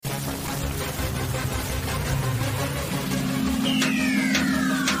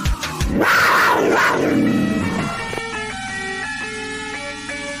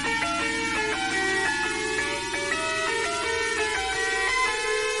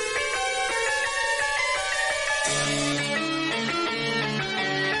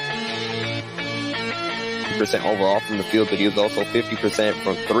50% overall from the field, but he was also 50%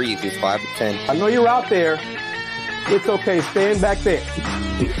 from threes. He's 5 of 10. I know you're out there. It's okay. Stand back there.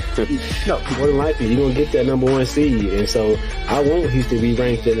 No, more than likely, you're going to get that number 1 seed. And so I want Houston to be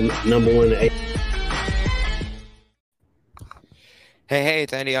ranked at number 1 and 8. Hey,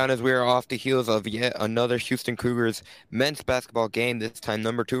 it's Andy Honest. We are off the heels of yet another Houston Cougars men's basketball game. This time,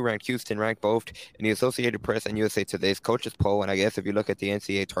 number 2 ranked Houston ranked both in the Associated Press and USA Today's coaches poll. And I guess if you look at the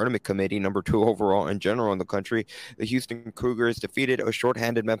NCAA tournament committee, number 2 overall in general in the country, the Houston Cougars defeated a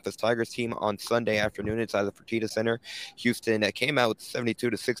shorthanded Memphis Tigers team on Sunday afternoon inside the Fertitta Center. Houston came out with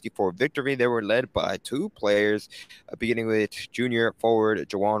 72-64 victory. They were led by 2 players, beginning with junior forward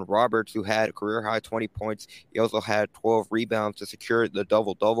Juwan Roberts, who had a career-high 20 points. He also had 12 rebounds to secure the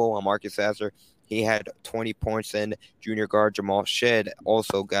double-double on Marcus Sasser. He had 20 points, and junior guard Jamal Shed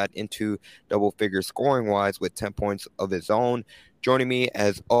also got into double figures scoring-wise with 10 points of his own. Joining me,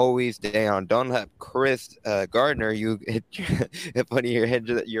 as always, Dayon Dunlap, Chris Gardner. You hit funny,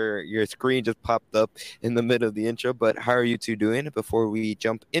 your screen just popped up in the middle of the intro, but how are you two doing? Before we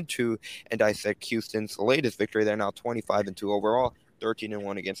jump into and dissect Houston's latest victory, they're now 25-2 overall,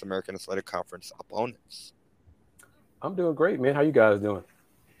 13-1 against American Athletic Conference opponents. I'm doing great, man. How you guys doing?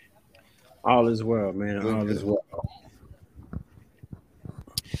 All is well, man. All is well.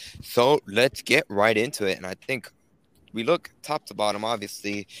 So let's get right into it. And I think we look top to bottom.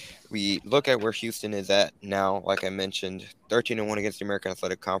 Obviously, we look at where Houston is at now. Like I mentioned, 13-1 against the American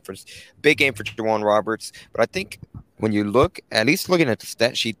Athletic Conference. Big game for Juwan Roberts. But I think when you look, at least looking at the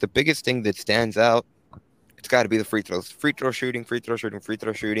stat sheet, the biggest thing that stands out, it's got to be the free throws. Free throw shooting.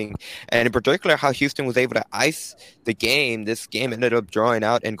 And in particular, how Houston was able to ice the game. This game ended up drawing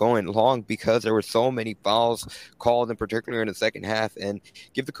out and going long because there were so many fouls called, in particular in the second half. And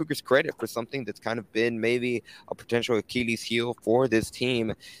give the Cougars credit for something that's kind of been maybe a potential Achilles heel for this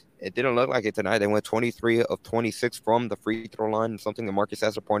team. It didn't look like it tonight. They went 23 of 26 from the free throw line. Something that Marcus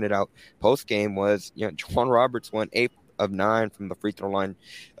Sasser pointed out post-game was, Juwan Roberts went 8 of 9 from the free throw line.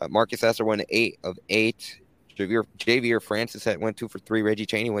 Marcus Sasser went 8 of 8. Javier Francis went 2 for 3. Reggie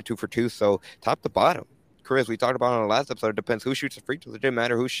Chaney went 2 for 2. So top to bottom, Chris, we talked about on the last episode, it depends who shoots the free throws. It didn't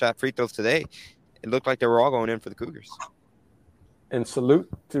matter who shot free throws today. It looked like they were all going in for the Cougars. And salute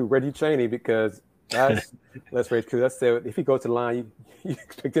to Reggie Chaney, because that's Rage Coogs. That's if he goes to the line, you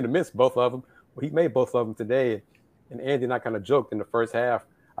expect him to miss both of them. Well, he made both of them today. And Andy and I kind of joked in the first half.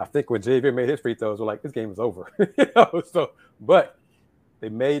 I think when Javier made his free throws, we're like, this game is over. But they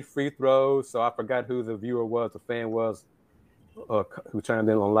made free throws, so I forgot who the viewer was, the fan was, who chimed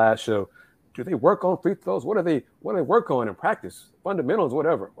in on last show. Do they work on free throws? What do they work on in practice? Fundamentals,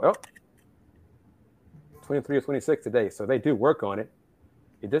 whatever. Well, 23 or 26 today, so they do work on it.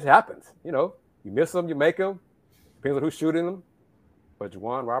 It just happens. You miss them, you make them. Depends on who's shooting them. But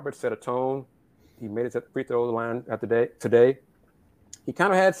Juwan Roberts set a tone. He made it to the free throw line today. He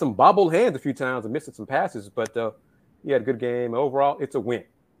kind of had some bobbled hands a few times and missed some passes, but he had a good game. Overall, it's a win,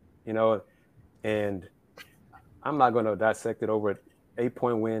 and I'm not going to dissect it over an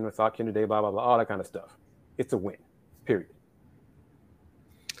 8-point win without Kendra Day, blah, blah, blah, all that kind of stuff. It's a win, period.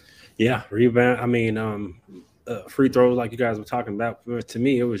 Yeah, rebound. I mean, free throws like you guys were talking about. To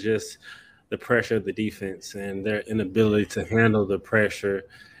me, it was just the pressure of the defense and their inability to handle the pressure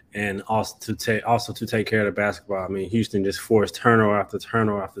and also to take care of the basketball. I mean, Houston just forced turnover after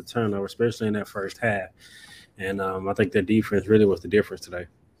turnover after turnover, especially in that first half. And I think their defense really was the difference today.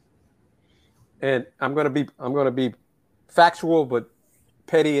 And I'm gonna be factual but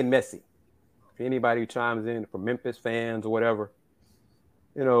petty and messy. For anybody who chimes in, for Memphis fans or whatever,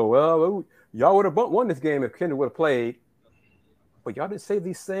 well, y'all would have won this game if Kendrick would have played. But y'all didn't say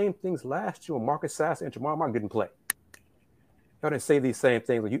these same things last year when Marcus Sasser and Jamal Martin didn't play. Y'all didn't say these same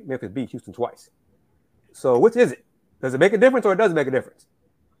things when Memphis beat Houston twice. So which is it? Does it make a difference or it doesn't make a difference?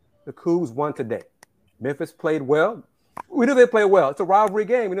 The Cougs won today. Memphis played well. We knew they played well. It's a rivalry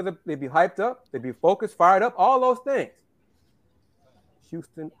game. We knew they'd be hyped up. They'd be focused, fired up, all those things.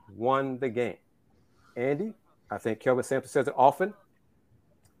 Houston won the game. Andy, I think Kelvin Sampson says it often,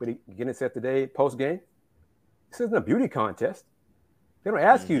 but he again said today post-game, this isn't a beauty contest. They don't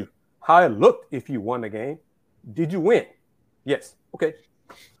ask you how it looked if you won the game. Did you win? Yes. Okay.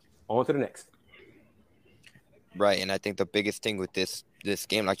 On to the next. Right, and I think the biggest thing with this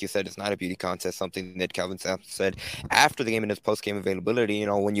game, like you said, it's not a beauty contest, something that Kelvin Sampson said after the game in his post-game availability.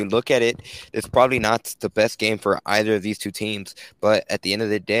 When you look at it, it's probably not the best game for either of these two teams, but at the end of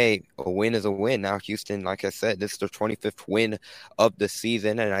the day, a win is a win. Now, Houston, like I said, this is their 25th win of the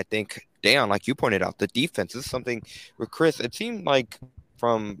season, and I think, Dayon, like you pointed out, the defense is something with Chris. It seemed like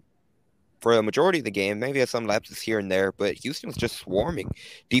from for a majority of the game, maybe had some lapses here and there, but Houston was just swarming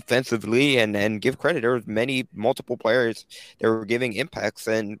defensively. And give credit, there was multiple players that were giving impacts,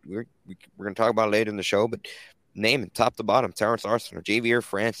 and we're going to talk about it later in the show, but name it, top to bottom: Terrence Arsenal, Javier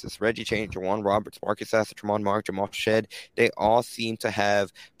Francis, Reggie Chain, Jawan Roberts, Marcus Sasser, Tremont Mark, Jamal Shed. They all seem to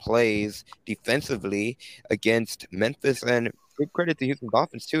have plays defensively against Memphis, and good credit to Houston's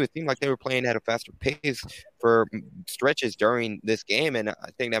offense too. It seemed like they were playing at a faster pace for stretches during this game, and I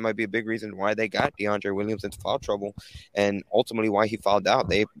think that might be a big reason why they got DeAndre Williams into foul trouble, and ultimately why he fouled out.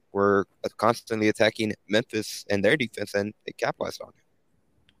 They were constantly attacking Memphis and their defense, and they capitalized on it.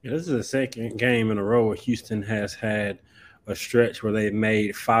 Yeah, this is the second game in a row where Houston has had a stretch where they've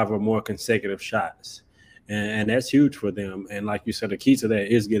made 5 or more consecutive shots. And that's huge for them. And like you said, the key to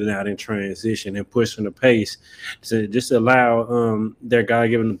that is getting out in transition and pushing the pace to just allow their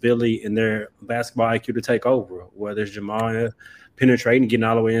God-given ability and their basketball IQ to take over, whether it's Jamal penetrating, getting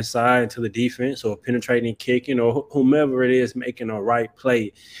all the way inside to the defense, or penetrating, kicking, or whomever it is making a right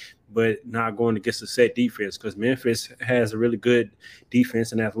play, but not going against a set defense, because Memphis has a really good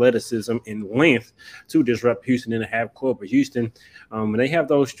defense and athleticism and length to disrupt Houston in the half court. But Houston, when they have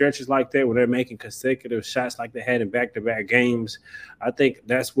those stretches like that, when they're making consecutive shots like they had in back-to-back games, I think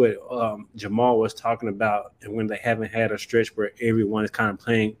that's what Jamal was talking about, and when they haven't had a stretch where everyone is kind of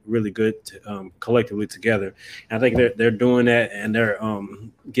playing really good collectively together. And I think they're doing that, and they're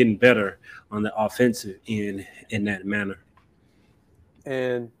getting better on the offensive end in that manner.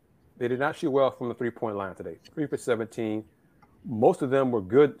 And they did not shoot well from the three-point line today. 3 for 17. Most of them were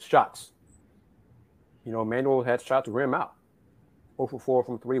good shots. You know, Manuel had shots rim out. 0 for 4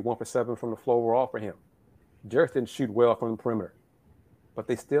 from 3, 1 for 7 from the floor overall for him. Jarrett didn't shoot well from the perimeter, but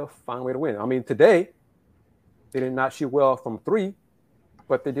they still found a way to win. I mean, today, they did not shoot well from 3,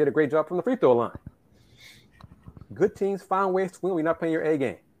 but they did a great job from the free throw line. Good teams find ways to win when you're not playing your A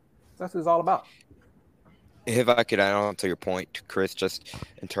game. That's what it's all about. If I could add on to your point, Chris, just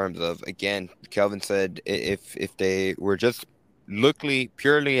in terms of, again, Kelvin said if they were just looking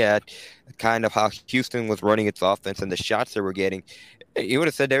purely at kind of how Houston was running its offense and the shots they were getting, he would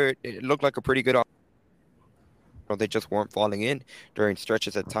have said it looked like a pretty good offense. They just weren't falling in during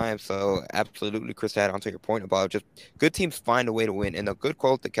stretches at times. So absolutely, Chris, to add on to your point about just good teams find a way to win. And a good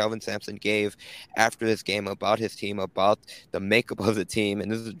quote that Kelvin Sampson gave after this game about his team, about the makeup of the team,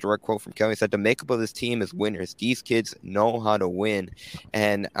 and this is a direct quote from Kelvin, he said, the makeup of this team is winners. These kids know how to win.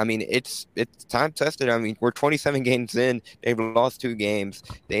 And I mean, it's time tested. I mean, we're 27 games in. They've lost 2 games.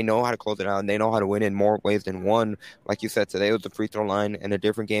 They know how to close it out, and they know how to win in more ways than one. Like you said, today was the free throw line, and a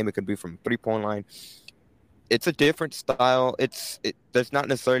different game, it could be from 3-point line. It's a different style. There's not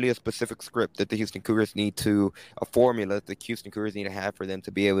necessarily a specific script that the Houston Cougars need to, a formula that the Houston Cougars need to have for them to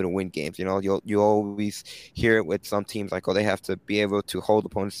be able to win games. You know, you always hear it with some teams like, oh, they have to be able to hold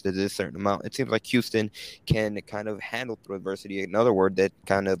opponents to this certain amount. It seems like Houston can kind of handle through adversity. Another word that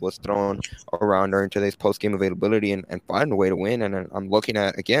kind of was thrown around during today's post-game availability, and find a way to win. And I'm looking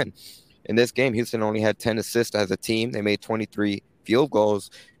at, again, in this game, Houston only had 10 assists as a team. They made 23 field goals.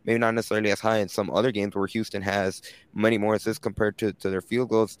 Maybe not necessarily as high in some other games where Houston has many more assists compared to their field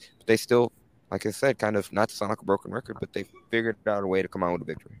goals. But they still, like I said, kind of, not to sound like a broken record, but they figured out a way to come out with a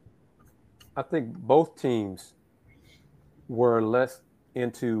victory. I think both teams were less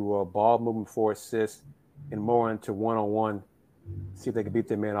into ball movement for assists and more into one-on-one, see if they could beat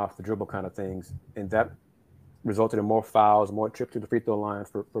their man off the dribble kind of things. And that resulted in more fouls, more trips to the free throw line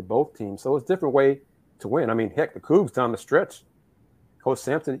for both teams. So it's a different way to win. I mean, heck, the Cougs down the stretch, Coach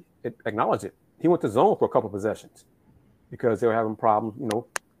Sampson acknowledged it. He went to zone for a couple of possessions because they were having problems, you know,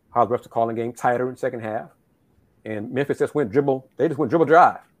 how the refs are calling game tighter in the second half. And Memphis just went dribble. They just went dribble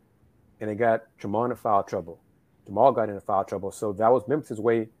drive. And they got Jamal in foul trouble. Jamal got into foul trouble. So that was Memphis'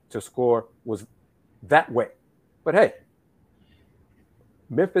 way to score, was that way. But hey,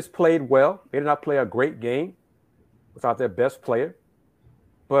 Memphis played well. They did not play a great game without their best player.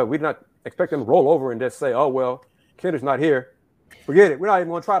 But we did not expect them to roll over and just say, oh, well, Kenner's not here. Forget it. We're not even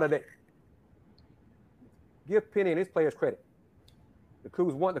going to try today. Give Penny and his players credit. The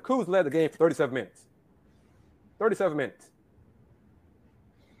Cougs won. The Cougs led the game for 37 minutes. 37 minutes.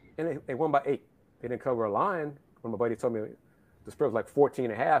 And they won by 8. They didn't cover a line. When my buddy told me the spread was like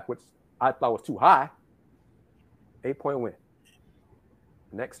 14.5, which I thought was too high. 8-point win.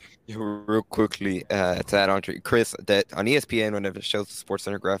 Next. Real quickly, to add on to Chris, that on ESPN, whenever it shows the Sports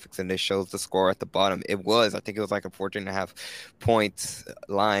Center graphics and it shows the score at the bottom, I think it was like a 14.5 points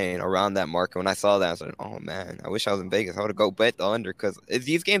line around that mark. And when I saw that, I was like, oh man, I wish I was in Vegas. I would have go bet the under, because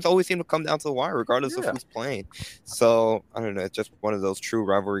these games always seem to come down to the wire, regardless of who's playing. So I don't know, it's just one of those true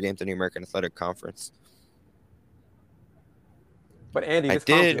rivalry games in the American Athletic Conference. But Andy, I this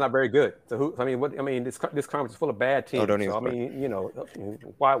conference is did. not very good. So who? I mean, what? I mean, this conference is full of bad teams. Don't even So I start. mean,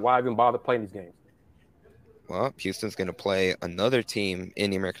 why even bother playing these games? Well, Houston's going to play another team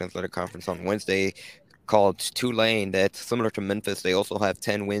in the American Athletic Conference on Wednesday called Tulane. That's similar to Memphis. They also have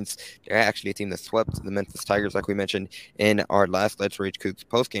 10 wins. They're actually a team that swept the Memphis Tigers, like we mentioned in our last Let's Rage Coogs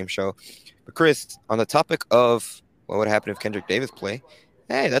postgame show. But Chris, on the topic of what would happen if Kendrick Davis play,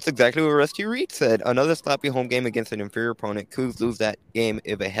 hey, that's exactly what Rusty Reed said. Another sloppy home game against an inferior opponent. Cougs lose that game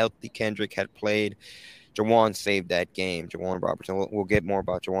if a healthy Kendrick had played. Jawan saved that game, Jawan Roberts. And we'll get more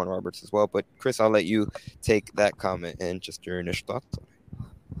about Jawan Roberts as well. But Chris, I'll let you take that comment and just your initial thoughts on it.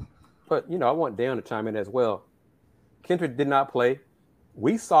 But I want Dan to chime in as well. Kendrick did not play.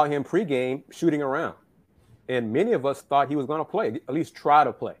 We saw him pregame shooting around, and many of us thought he was going to play, at least try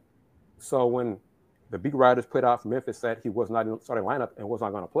to play. So when the beat writers put out from Memphis that he was not in the starting lineup and was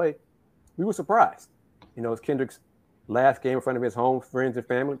not going to play, we were surprised. It's Kendrick's last game in front of his home friends and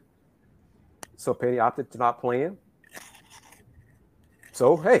family. So Petty opted to not play him.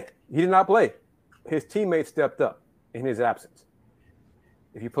 So, hey, he did not play. His teammates stepped up in his absence.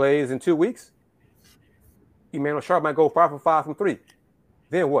 If he plays in 2 weeks, Emmanuel Sharp might go 5 for 5 from 3.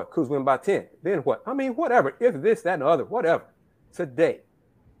 Then what? Cougs win by 10. Then what? I mean, whatever. If this, that, and the other, whatever. Today,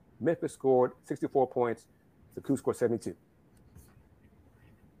 Memphis scored 64 points. The Cougs scored 72.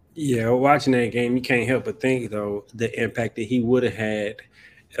 Yeah, watching that game, you can't help but think, though, the impact that he would have had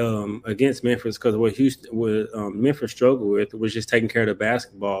against Memphis, because what Memphis struggled with was just taking care of the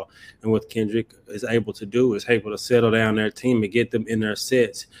basketball, and what Kendrick is able to do is able to settle down their team and get them in their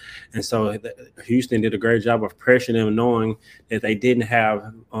sets. And so Houston did a great job of pressuring them, knowing that they didn't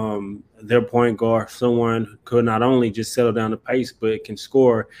have their point guard, someone who could not only just settle down the pace, but can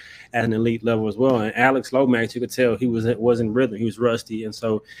score at an elite level as well. And Alex Lomax, you could tell he wasn't rhythm. He was rusty. And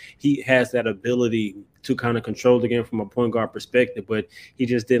so he has that ability to kind of control the game from a point guard perspective, but he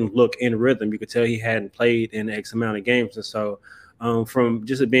just didn't look in rhythm. You could tell he hadn't played in X amount of games. And so from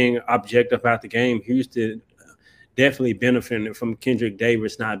just being objective about the game, Houston definitely benefited from Kendrick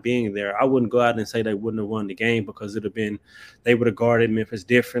Davis not being there. I wouldn't go out and say they wouldn't have won the game, because they would have guarded Memphis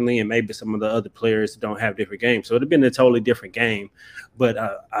differently, and maybe some of the other players don't have different games. So it would have been a totally different game. But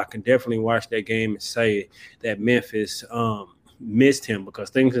I can definitely watch that game and say that Memphis missed him, because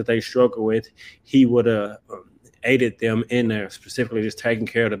things that they struggle with, he would have aided them in there, specifically just taking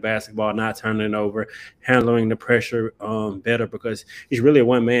care of the basketball, not turning it over, handling the pressure better, because he's really a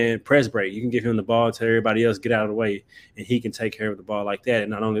one-man press break. You can give him the ball, tell everybody else get out of the way, and he can take care of the ball like that. And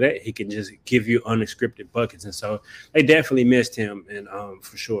not only that, he can just give you unscripted buckets. And so they definitely missed him, and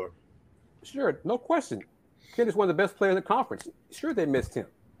for sure. Sure, no question. Kendrick's one of the best players in the conference. Sure, they missed him.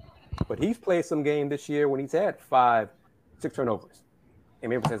 But he's played some game this year when he's had 5, 6 turnovers. And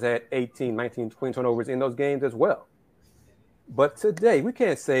Memphis has had 18, 19, 20 turnovers in those games as well. But today, we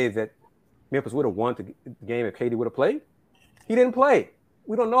can't say that Memphis would have won the game if KD would have played. He didn't play.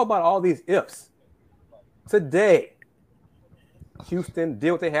 We don't know about all these ifs. Today, Houston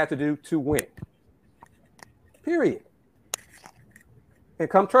did what they had to do to win. Period. And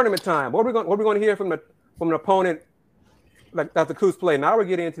come tournament time, what are we going to hear from an opponent like the Cougs play? Now we're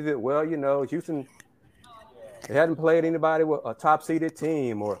getting into Houston, they hadn't played anybody with a top-seeded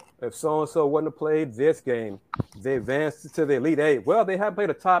team, or if so-and-so wouldn't have played this game, they advanced to the Elite Eight. Well, they haven't played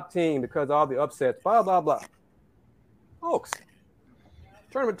a top team because of all the upsets, blah, blah, blah. Folks,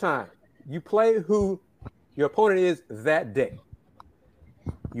 tournament time. You play who your opponent is that day.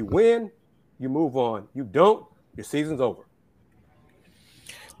 You win, you move on. You don't, your season's over.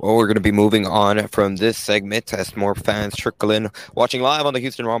 Well, we're going to be moving on from this segment as more fans trickle in. Watching live on the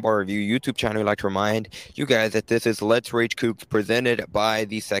Houston Rombar Review YouTube channel, we'd like to remind you guys that this is Let's Rage Coogs presented by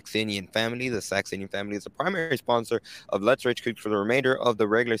the Saxenian family. The Saxenian family is the primary sponsor of Let's Rage Coogs for the remainder of the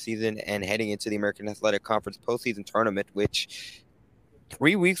regular season and heading into the American Athletic Conference postseason tournament, which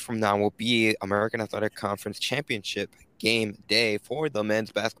 3 weeks from now will be American Athletic Conference Championship game day for the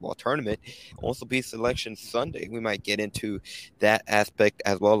men's basketball tournament. Also be Selection Sunday. We might get into that aspect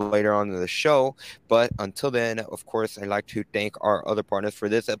as well later on in the show. But until then, of course, I'd like to thank our other partners for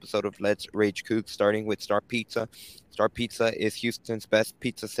this episode of Let's Rage Coogs, starting with Star Pizza. Star Pizza is Houston's best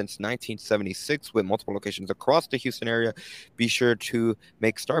pizza since 1976 with multiple locations across the Houston area. Be sure to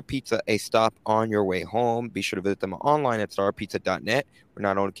make Star Pizza a stop on your way home. Be sure to visit them online at starpizza.net, where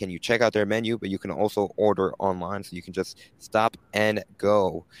not only can you check out their menu, but you can also order online, so you can just stop and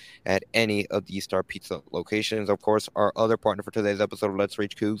go at any of these Star Pizza locations. Of course, our other partner for today's episode of Let's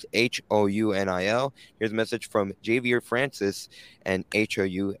Rage Coogs, HOUNIL. Here's a message from Javier Francis and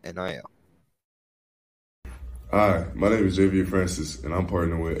HOUNIL. Hi, my name is Javier Francis, and I'm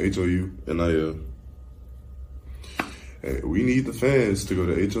partnering with HOUNIL. Hey, we need the fans to go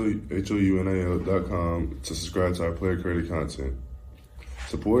to hounil.com to subscribe to our player-created content.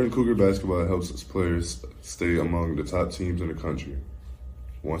 Supporting Cougar basketball helps its players stay among the top teams in the country.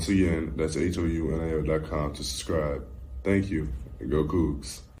 Once again, that's hounil.com to subscribe. Thank you, and go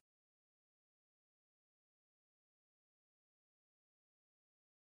Cougs.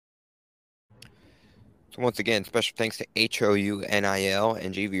 So once again, special thanks to HOUNIL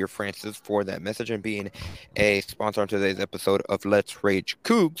and Javier Francis for that message and being a sponsor on today's episode of Let's Rage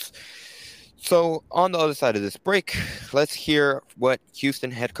Coogs. So on the other side of this break, let's hear what Houston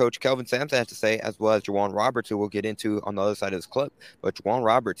head coach Kelvin Sampson had to say, as well as Juwan Roberts, who we'll get into on the other side of this clip. But Juwan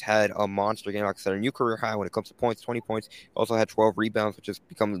Roberts had a monster game, like I said, a new career high when it comes to points, 20 points. He also had 12 rebounds, which has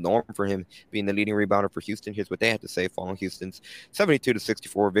become the norm for him, being the leading rebounder for Houston. Here's what they had to say following Houston's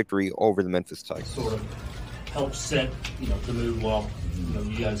 72-64 victory over the Memphis Tigers. Sort of help set, the mood while,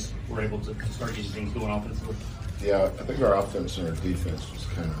 you guys were able to start getting things going offensively. Yeah, I think our offense and our defense was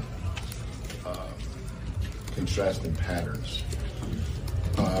kind of contrasting patterns.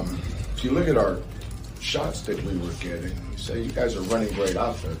 If you look at our shots that we were getting, you say you guys are running great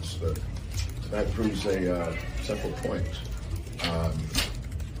offense, but that proves a simple point.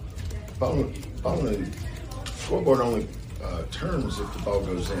 Scoreboard only turns if the ball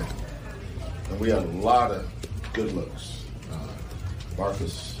goes in. And we had a lot of good looks.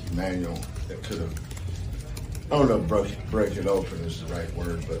 Marcus Emmanuel that could have, I don't know if break it open is the right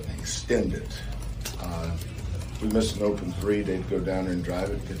word, but extend it. We missed an open three, they'd go down there and drive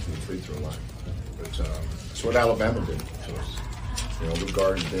it, get to the free throw line. But that's what Alabama did to us. We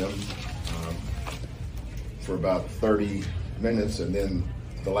guarded them for about 30 minutes, and then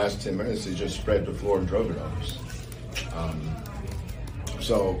the last 10 minutes, they just spread the floor and drove it on us.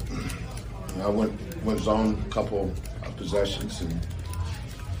 So I went zone a couple of possessions, and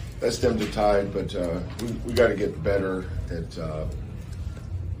that stemmed the tide, but we got to get better at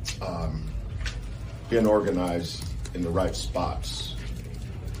being organized in the right spots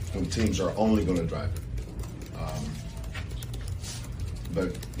when teams are only going to drive it.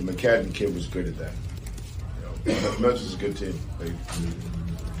 But the McCadden kid was good at that. Memphis is a good team.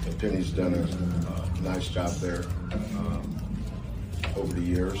 And Penny's done a nice job there over the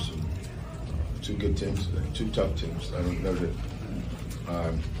years. And two good teams, two tough teams. I don't know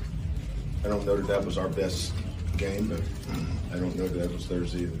that that was our best game, but I don't know that was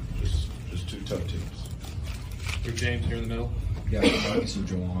theirs either. Just two tough teams. Rick James here in the middle. Yeah, Marcus and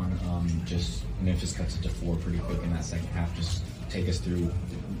Juwan. Just Memphis cuts it to 4 pretty quick in that second half. Just take us through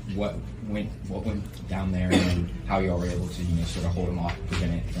what went down there and how y'all were able to sort of hold them off,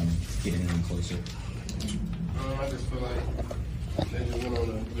 prevent it from getting any closer. I just feel like they just went on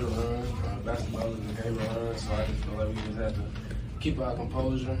a good run. Basketball is a game of run, so I just feel like we just had to keep our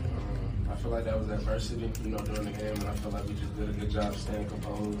composure. I feel like that was adversity, during the game, and I feel like we just did a good job staying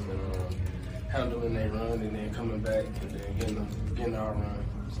composed and handling their run, and then coming back and then getting our run.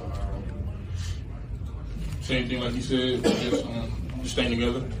 So, same thing like you said, just staying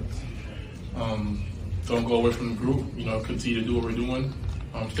together. Don't go away from the group. Continue to do what we're doing.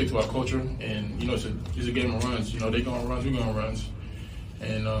 Stick to our culture, and it's a game of runs. They go on runs, we go on runs,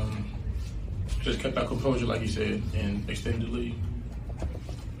 and just kept our composure, like you said, and extended the lead.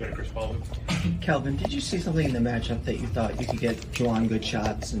 Chris Paul. Kelvin, did you see something in the matchup that you thought you could get Juwan good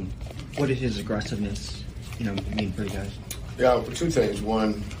shots, and what did his aggressiveness, mean for you guys? Yeah, for two things.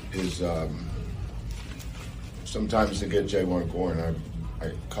 One is sometimes to get J1 going,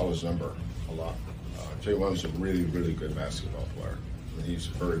 I call his number a lot. J1's a really, really good basketball player. He's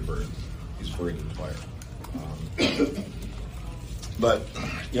a very good player. But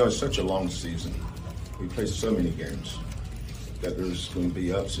it's such a long season. We play so many games that there's going to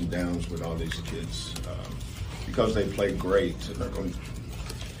be ups and downs with all these kids. Because they play great,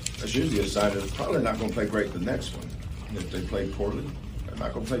 that's usually a sign that they're probably not going to play great the next one. And if they play poorly, they're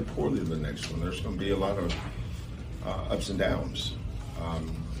not going to play poorly the next one. There's going to be a lot of ups and downs.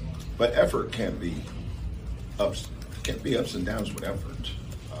 But effort can't be ups and downs with effort.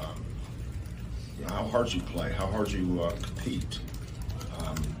 How hard you play, how hard you compete.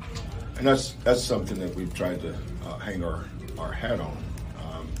 And that's something that we've tried to hang our hat on.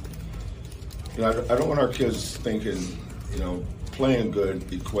 I don't want our kids thinking, playing good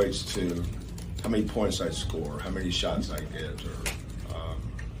equates to how many points I score, how many shots I get,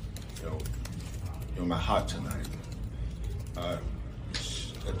 or am I hot tonight?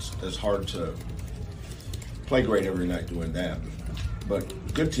 It's hard to play great every night doing that. But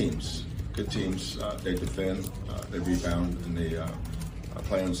good teams, they defend, they rebound, and they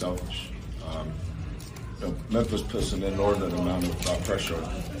play unselfish. Memphis puts an inordinate amount of pressure.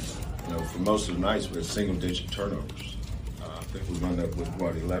 For most of the nights, we had single-digit turnovers. think we wound up with,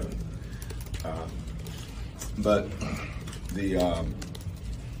 11. But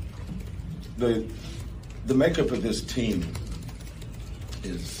the makeup of this team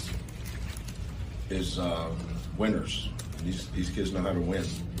is winners. These kids know how to win.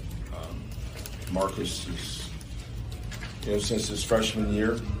 Marcus is, since his freshman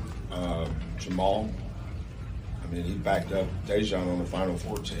year, Jamal, I mean, he backed up Dejan on the Final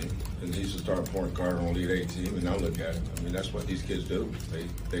Four team, and he's a starting point guard on the Elite 8 team, and now look at it. I mean, that's what these kids do.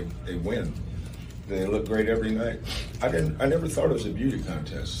 They win. They look great every night. I never thought it was a beauty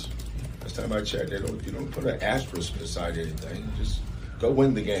contest. Last time I checked, you don't put an asterisk beside anything. Just go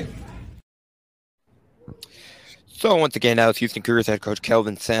win the game. So once again, that was Houston Cougars head coach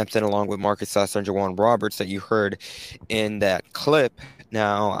Kelvin Sampson along with Marcus Sasser and Juwan Roberts that you heard in that clip.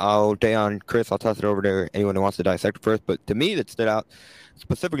 Now, I'll toss it over to anyone who wants to dissect it first. But to me, that stood out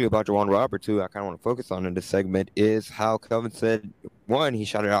specifically about Juwan Roberts, who I kind of want to focus on in this segment, is how Kelvin said, one, he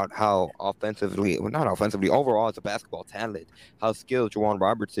shouted out how overall as a basketball talent, how skilled Juwan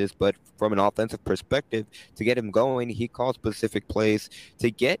Roberts is. But from an offensive perspective, to get him going, he calls specific plays to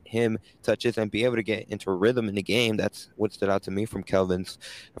get him touches and be able to get into a rhythm in the game. That's what stood out to me from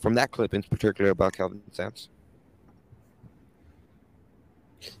that clip in particular about Kelvin Sampson.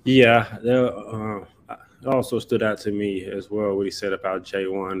 Yeah, it also stood out to me as well what he said about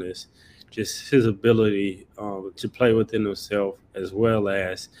J1 is just his ability to play within himself, as well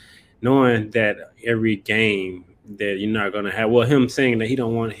as knowing that every game that you're not going to have. Well, him saying that he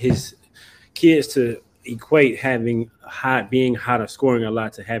don't want his kids to equate being hot or scoring a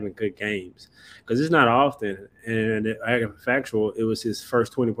lot to having good games, because it's not often. And factual, it was his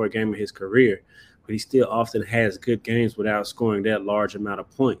first 20-point game of his career, but he still often has good games without scoring that large amount of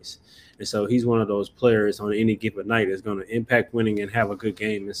points. And so he's one of those players on any given night that's going to impact winning and have a good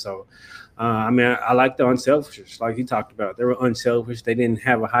game. And so, I like the unselfish, like he talked about. They were unselfish. They didn't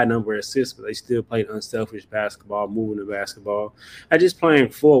have a high number of assists, but they still played unselfish basketball, moving the basketball, and just playing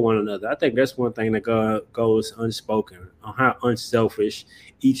for one another. I think that's one thing that goes unspoken on how unselfish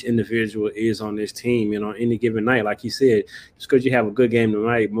each individual is on this team. And on any given night, like you said, just because you have a good game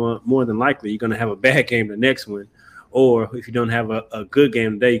tonight, more than likely you're going to have a bad game the next one. Or if you don't have a good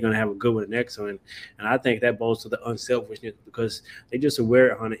game today, you're going to have a good one the next one. And I think that bodes to the unselfishness, because they're just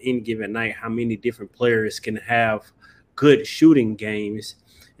aware on any given night how many different players can have good shooting games.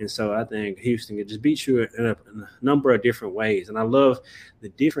 And so I think Houston can just beat you in a number of different ways. And I love the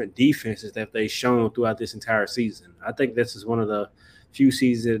different defenses that they've shown throughout this entire season. I think this is one of the few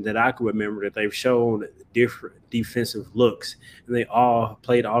seasons that I can remember that they've shown different defensive looks, and they all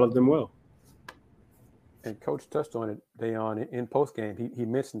played all of them well. And Coach touched on it, in post game. He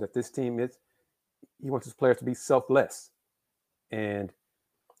mentioned that this team he wants his players to be selfless, and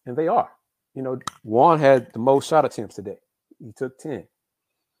they are. Juan had the most shot attempts today. He took 10.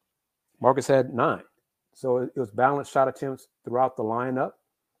 Marcus had 9. So it was balanced shot attempts throughout the lineup.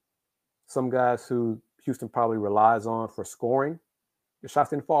 Some guys who Houston probably relies on for scoring, the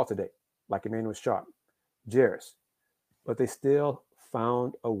shots didn't fall today, like Emmanuel Sharp, Jarris, but they still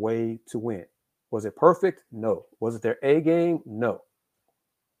found a way to win. Was it perfect? No. Was it their A game? No.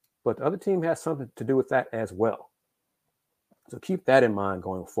 But the other team has something to do with that as well. So keep that in mind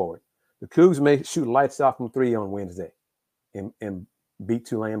going forward. The Cougs may shoot lights out from 3 on Wednesday and beat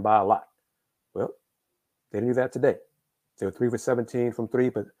Tulane by a lot. Well, they didn't do that today. They were 3 for 17 from 3.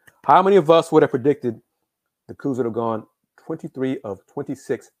 But how many of us would have predicted the Cougs would have gone 23 of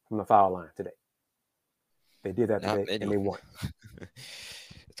 26 from the foul line today? They did that today, and they won.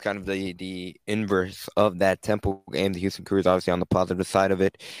 It's kind of the inverse of that Temple game. The Houston Cougars obviously on the positive side of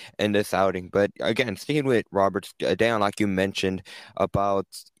it in this outing. But again, sticking with Roberts, Dan, like you mentioned about,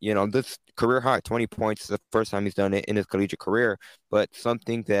 this career high, 20 points, the first time he's done it in his collegiate career. But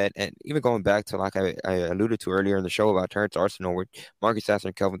something that, and even going back to like I alluded to earlier in the show about Terrence Arsenault, with Marcus Sasser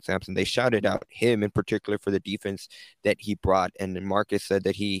and Kelvin Sampson, they shouted out him in particular for the defense that he brought. And then Marcus said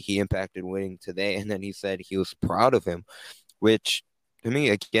that he impacted winning today. And then he said he was proud of him, which, to me,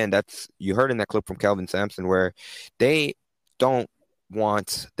 again, you heard in that clip from Kelvin Sampson where they don't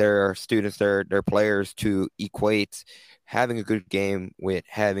want their students, their players to equate having a good game with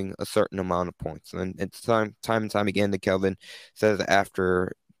having a certain amount of points. And it's time and time again that Kelvin says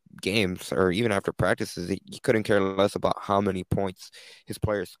after games or even after practices, he couldn't care less about how many points his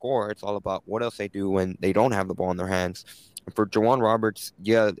players score. It's all about what else they do when they don't have the ball in their hands. For Juwan Roberts,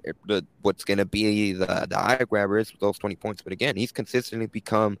 what's going to be the eye grabber is those 20 points. But again, he's consistently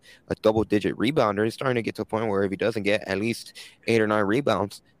become a double-digit rebounder. He's starting to get to a point where if he doesn't get at least 8 or 9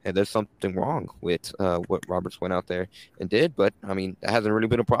 rebounds, and there's something wrong with what Roberts went out there and did. But, I mean, that hasn't really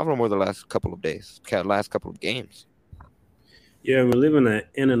been a problem over the last couple of days, last couple of games. Yeah, we live in an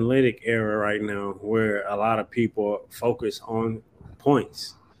analytic era right now where a lot of people focus on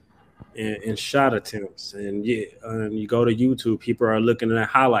points and shot attempts. And yeah, you go to YouTube, people are looking at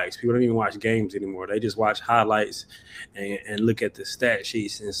highlights. People don't even watch games anymore. They just watch highlights and look at the stat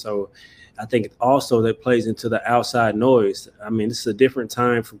sheets. And so I think also that plays into the outside noise. I mean, this is a different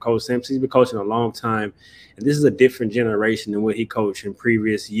time from Coach Sampson. He's been coaching a long time. And this is a different generation than what he coached in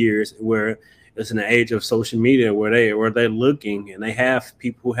previous years, where it's in the age of social media where they're looking and they have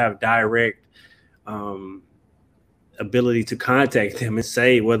people who have direct ability to contact them and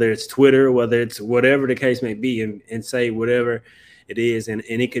say, whether it's Twitter, whether it's whatever the case may be, and say whatever it is. And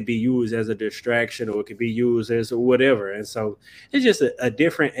it could be used as a distraction or it could be used as whatever. And so it's just a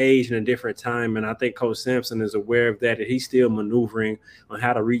different age and a different time. And I think Coach Sampson is aware of that, and he's still maneuvering on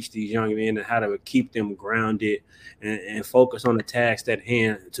how to reach these young men and how to keep them grounded and focus on the task at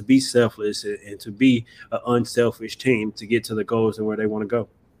hand, to be selfless and to be an unselfish team to get to the goals and where they want to go.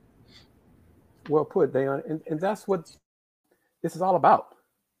 Well put, Dayon. And that's what this is all about.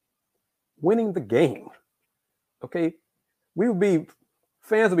 Winning the game. Okay?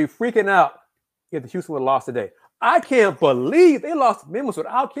 Fans would be freaking out if the Houston would have lost today. I can't believe they lost to Memphis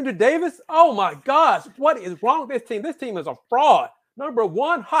without Kendrick Davis. Oh my gosh, what is wrong with this team? This team is a fraud. Number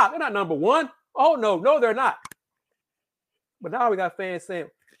one, hot. They're not number one. Oh no, they're not. But now we got fans saying,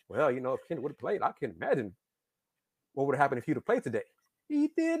 well, if Kendrick would have played, I can't imagine what would have happened if he'd have played today. He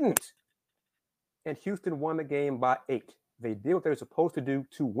didn't. And Houston won the game by 8. They did what they were supposed to do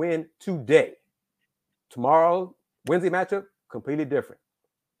to win today. Tomorrow, Wednesday matchup, completely different.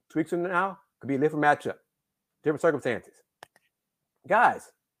 2 weeks from now, could be a different matchup, different circumstances.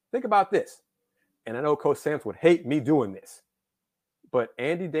 Guys, think about this. And I know Coach Sampson would hate me doing this. But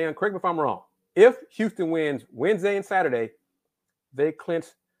Andy, Dan, correct me if I'm wrong. If Houston wins Wednesday and Saturday, they clinch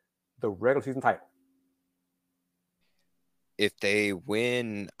the regular season title. If they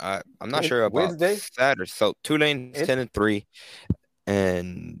win, I'm not sure about Wednesday. Saturday. So Tulane's 10-3,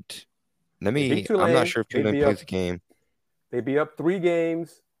 and Tulane, I'm not sure if Tulane plays the game. They'd be up 3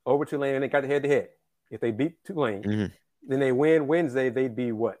 games over Tulane, and they got the head-to-head. If they beat Tulane, then they win Wednesday, they'd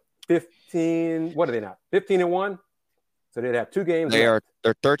be what? 15. What are they now? 15-1. So they'd have 2 games. They're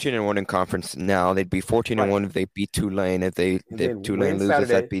 13-1 in conference now. They'd be 14-1 if they beat Tulane. If Tulane loses,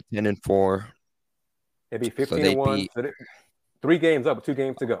 that'd be 10-4. They'd be 15-1. So 3 games up with 2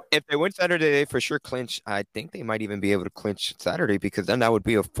 games to go. If they win Saturday, they for sure clinch. I think they might even be able to clinch Saturday, because then that would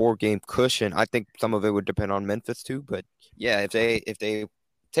be a 4-game cushion. I think some of it would depend on Memphis too. But yeah, if they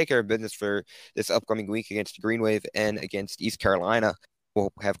take care of business for this upcoming week against Green Wave and against East Carolina,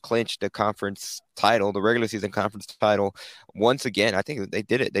 will have clinched the conference title, the regular season conference title once again. I think they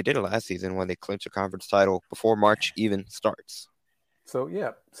did it. They did it last season when they clinched a conference title before March even starts. So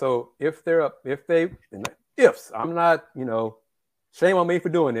yeah. So if they're up, ifs, I'm not, shame on me for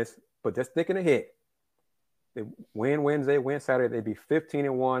doing this, but just thinking ahead. They win Wednesday, win Saturday, they'd be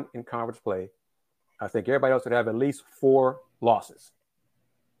 15-1 in conference play. I think everybody else would have at least 4 losses.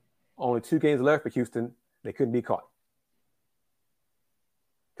 Only 2 games left for Houston. They couldn't be caught.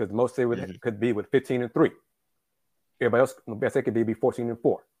 Because most they could be with 15-3. Everybody else, the best they could be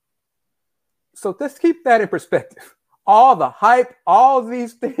 14-4. So let's keep that in perspective. All the hype, all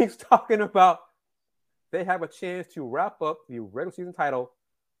these things talking about they have a chance to wrap up the regular season title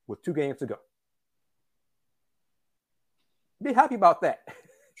with 2 games to go. Be happy about that.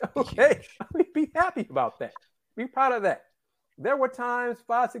 Okay? Be happy about that. Be proud of that. There were times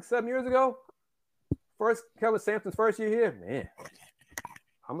 5, 6, 7 years ago, Kevin Sampson's first year here, man,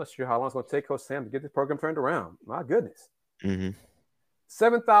 I'm not sure how long it's going to take Coach Sam to get this program turned around. My goodness.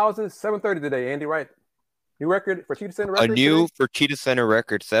 7,730 today, Andy, right? New record, Fertitta Center record? A new Fertitta Center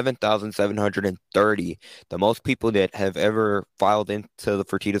record, 7,730. The most people that have ever filed into the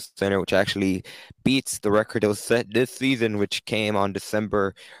Fertitta Center, which actually beats the record that was set this season, which came on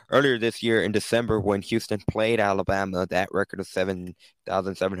earlier this year in December when Houston played Alabama. That record was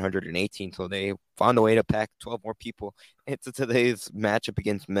 7,718. So they found a way to pack 12 more people into today's matchup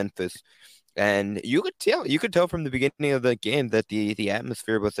against Memphis. And you could tell from the beginning of the game that the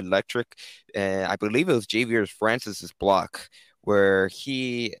atmosphere was electric. I believe it was Javier Francis's block where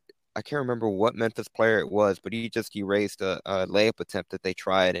I can't remember what Memphis player it was, but he just erased a layup attempt that they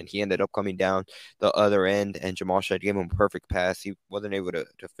tried, and he ended up coming down the other end, and Jamal Shedd gave him a perfect pass. He wasn't able to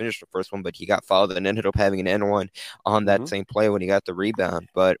finish the first one, but he got fouled and ended up having an N1 on that same play when he got the rebound.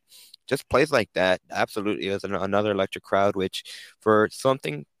 But just plays like that absolutely is another electric crowd, which for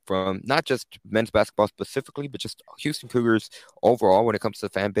something from not just men's basketball specifically, but just Houston Cougars overall when it comes to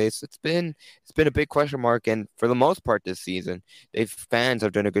the fan base, it's been a big question mark. And for the most part this season, fans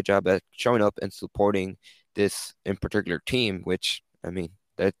have done a good job at showing up and supporting this in particular team, which, I mean,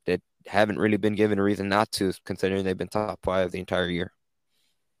 that haven't really been given a reason not to, considering they've been top 5 the entire year.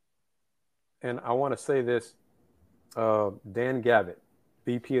 And I want to say this, Dan Gavitt,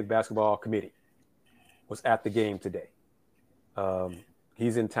 VP of the basketball committee, was at the game today.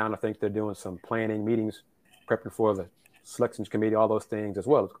 He's in town. I think they're doing some planning meetings, prepping for the selections committee, all those things, as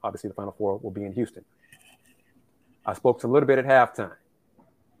well as obviously the Final Four will be in Houston. I spoke to him a little bit at halftime.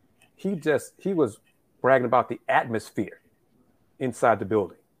 He was bragging about the atmosphere inside the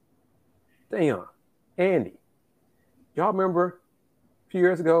building. Damn, Andy, y'all remember a few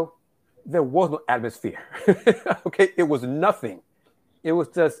years ago, there was no atmosphere. Okay, it was nothing. It was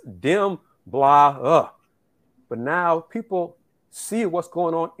just dim, blah, But now people see what's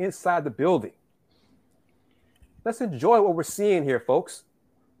going on inside the building. Let's enjoy what we're seeing here, folks.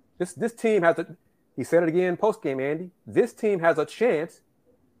 This team has he said it again post-game, Andy. This team has a chance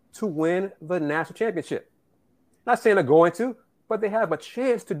to win the national championship. Not saying they're going to, but they have a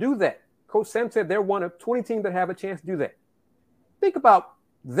chance to do that. Coach Sam said they're one of 20 teams that have a chance to do that. Think about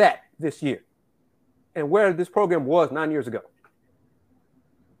that this year and where this program was 9 years ago.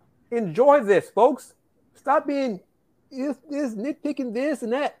 Enjoy this, folks. Stop being nitpicking this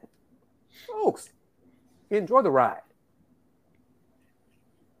and that. Folks, enjoy the ride.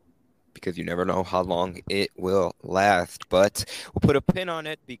 Because you never know how long it will last. But we'll put a pin on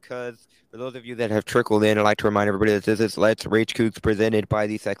it because for those of you that have trickled in, I'd like to remind everybody that this is Let's Rage Coogs presented by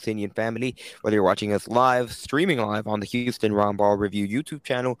the Saxenian family. Whether you're watching us live, streaming live on the Houston Round Ball Review YouTube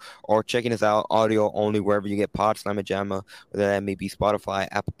channel, or checking us out audio only wherever you get Pod Slam and Jamma, whether that may be Spotify,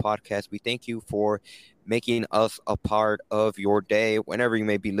 Apple Podcasts, we thank you for making us a part of your day whenever you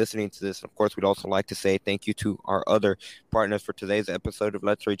may be listening to this. Of course, we'd also like to say thank you to our other partners for today's episode of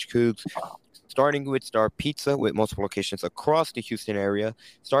Let's Rage Coogs, starting with Star Pizza with multiple locations across the Houston area.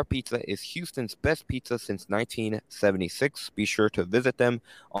 Star Pizza is Houston's best pizza since 1976. Be sure to visit them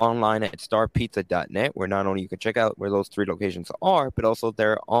online at starpizza.net, where not only you can check out where those 3 locations are, but also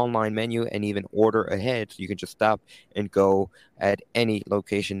their online menu and even order ahead. So you can just stop and go at any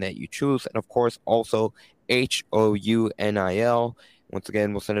location that you choose. And of course, also HOUNIL. Once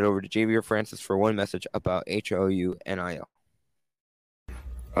again, we'll send it over to JV or Francis for one message about HOUNIL.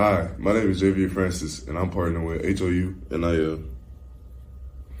 Hi, my name is Xavier Francis, and I'm partnering with HOUNIL.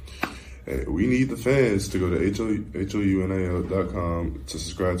 Hey, we need the fans to go to HOUNIL.com to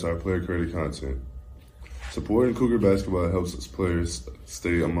subscribe to our player credit content. Supporting Cougar basketball helps its players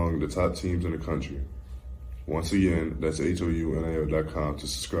stay among the top teams in the country. Once again, that's HOUNIL.com to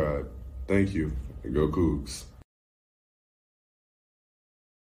subscribe. Thank you, and go Cougs.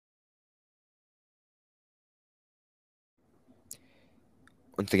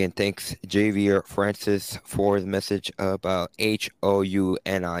 Once again, thanks, JV Francis, for the message about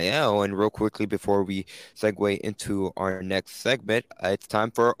HOUNIL. And real quickly, before we segue into our next segment, it's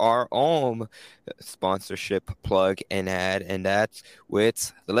time for our own sponsorship plug and ad, and that's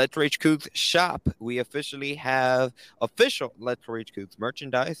with the Let's Rage Coogs shop. We officially have official Let's Rage Coogs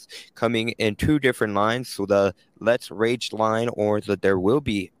merchandise coming in 2 different lines. So the Let's Rage line or the There Will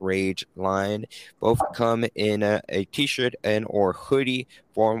Be Rage line both come in a t-shirt and or hoodie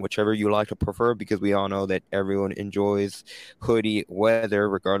form, whichever you like to prefer, because we all know that everyone enjoys hoodie weather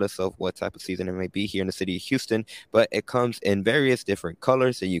regardless of what type of season it may be here in the city of Houston. But it comes in various different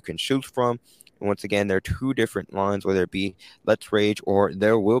colors that you can choose from. And once again, there are 2 different lines, whether it be Let's Rage or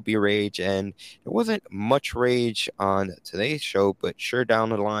There Will Be Rage. And there wasn't much rage on today's show, but sure down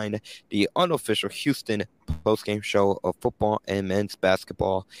the line, the unofficial Houston postgame show of football and men's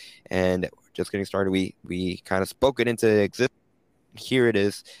basketball. And just getting started, we kind of spoke it into existence. Here it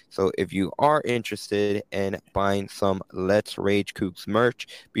is. So if you are interested in buying some Let's Rage Coogs merch,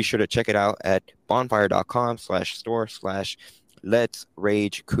 be sure to check it out at bonfire.com/store/Let's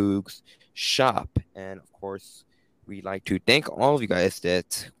Rage Coogs shop. And of course, we'd like to thank all of you guys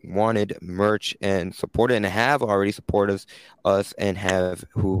that wanted merch and supported and have already supported us and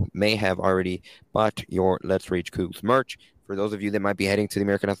who may have already bought your Let's Rage Coogs merch. For those of you that might be heading to the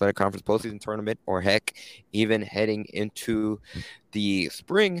American Athletic Conference postseason tournament, or heck, even heading into the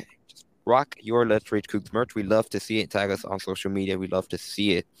spring, just rock your Let's Rage Coogs merch. We love to see it. Tag us on social media. We love to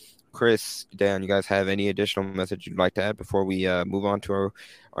see it. Chris, Dan, you guys have any additional message you'd like to add before we move on to our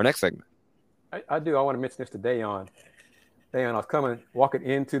next segment? I do. I want to mention this to Dayon. Dayon, I was walking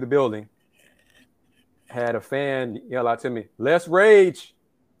into the building, had a fan yell out to me, "Let's Rage."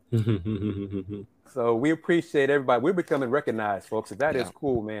 So we appreciate everybody. We're becoming recognized, folks. That is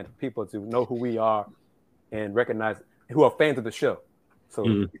cool, man. People to know who we are and recognize who are fans of the show.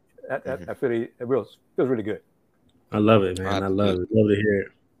 So that feels really good. I love it, man. I love it. Love to hear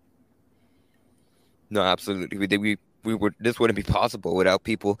it. No, absolutely. We would this wouldn't be possible without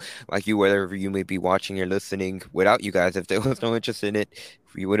people like you, whether you may be watching or listening. Without you guys, if there was no interest in it,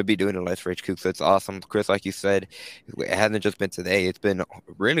 we wouldn't be doing it. Let's Rage Coogs. So it's awesome, Chris. Like you said, it hasn't just been today. It's been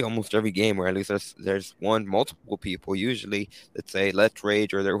really almost every game where at least there's multiple people usually that say Let's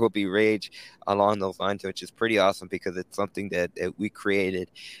Rage or there will be Rage along those lines, which is pretty awesome because it's something that we created.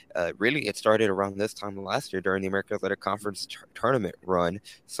 Really, it started around this time last year during the American Athletic Conference tournament run.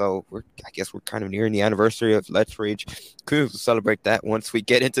 So I guess we're kind of nearing the anniversary of Let's Rage Coogs. We'll celebrate that once we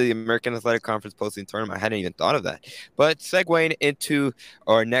get into the American Athletic Conference postseason tournament. I hadn't even thought of that. But segueing into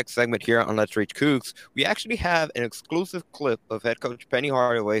our next segment here on Let's Rage Coogs, we actually have an exclusive clip of head coach Penny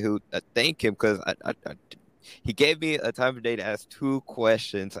Hardaway, who thank him because he gave me a time of day to ask 2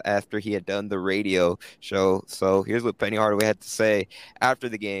 questions after he had done the radio show. So here's what Penny Hardaway had to say after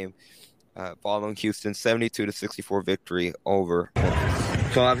the game, following Houston's 72-64 victory over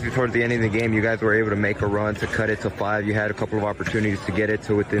Memphis. So obviously towards the end of the game, you guys were able to make a run to cut it to 5. You had a couple of opportunities to get it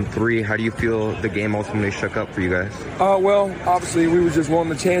to within 3. How do you feel the game ultimately shook up for you guys? Well, obviously we were just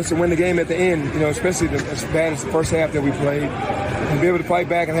wanting the chance to win the game at the end, especially as bad as the first half that we played. And be able to fight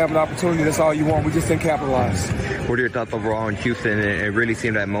back and have an opportunity, that's all you want. We just didn't capitalize. What are your thoughts overall in Houston? It really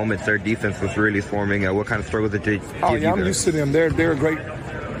seemed at moments their defense was really forming. What kind of struggles did you give I'm used to them. They're a great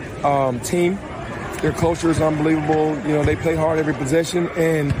team. Their culture is unbelievable. They play hard every possession,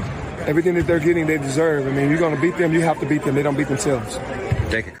 and everything that they're getting, they deserve. I mean, you're going to beat them, you have to beat them. They don't beat themselves.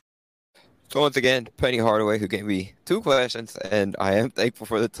 Thank you. So once again, Penny Hardaway, who gave me 2 questions, and I am thankful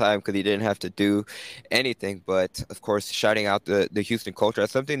for the time because he didn't have to do anything. But, of course, shouting out the Houston culture.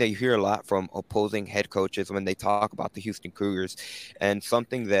 That's something that you hear a lot from opposing head coaches when they talk about the Houston Cougars, and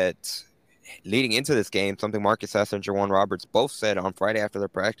something that leading into this game, something Marcus Sasser and Jawan Roberts both said on Friday after their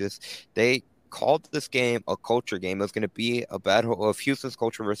practice, they called this game a culture game. It was going to be a battle of Houston's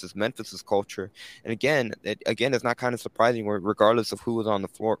culture versus Memphis's culture. And again, it's not kind of surprising regardless of who was on the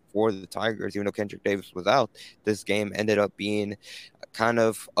floor for the Tigers, even though Kendrick Davis was out, this game ended up being kind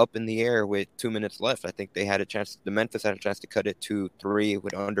of up in the air with 2 minutes left. I think the Memphis had a chance to cut it to 3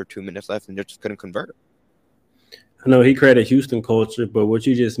 with under 2 minutes left, and they just couldn't convert it. I know he credited Houston culture, but what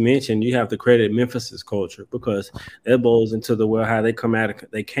you just mentioned, you have to credit Memphis's culture because that boils into how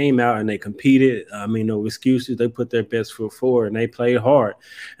they came out and they competed. I mean, no excuses. They put their best foot forward and they played hard.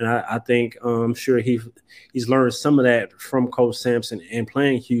 And I think I'm sure he's learned some of that from Coach Sampson, and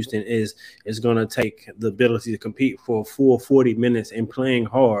playing Houston is going to take the ability to compete for a full 40 minutes and playing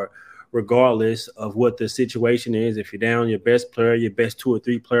hard, regardless of what the situation is. If you're down your best player, your best 2 or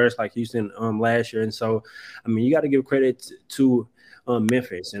 3 players like Houston last year. And so, I mean, you got to give credit to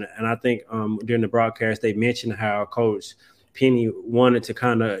Memphis. And I think during the broadcast, they mentioned how Coach Penny wanted to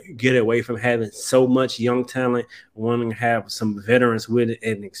kind of get away from having so much young talent, wanting to have some veterans with it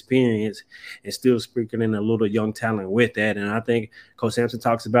and experience, and still sprinkling in a little young talent with that. And I think Coach Sampson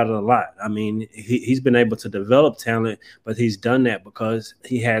talks about it a lot. I mean, he's been able to develop talent, but he's done that because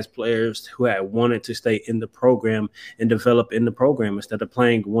he has players who had wanted to stay in the program and develop in the program instead of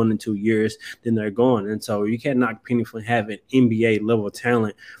playing 1 and 2 years, then they're gone. And so you can't knock Penny for having NBA level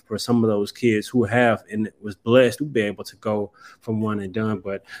talent for some of those kids who have and was blessed to be able to go from one and done.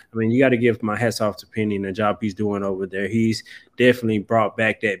 But I mean, you got to give my hats off to Penny and the job he's doing over there. He's definitely brought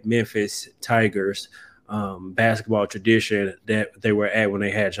back that Memphis Tigers basketball tradition that they were at when they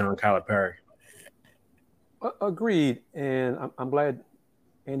had John Calipari. Agreed. And I'm glad,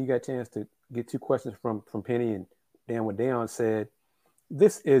 and you got a chance to get 2 questions from Penny and Dan. What Deion said,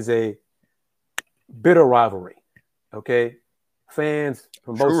 this is a bitter rivalry. Okay, fans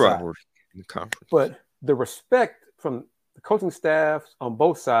from both sides, but the respect from the coaching staffs on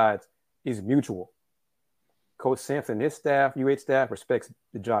both sides is mutual. Coach Sampson and his staff, UH staff, respects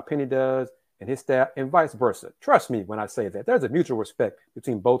the job Penny does and his staff, and vice versa. Trust me when I say that. There's a mutual respect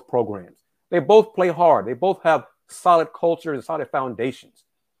between both programs. They both play hard. They both have solid culture and solid foundations.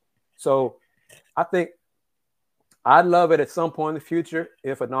 So I think I'd love it at some point in the future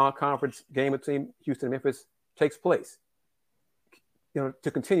if a non-conference game between Houston and Memphis takes place,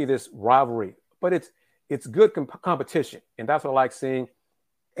 to continue this rivalry. But it's good competition, and that's what I like seeing.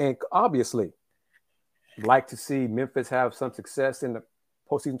 And obviously, like to see Memphis have some success in the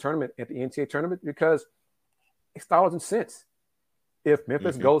postseason tournament at the NCAA tournament because it's dollars and cents. If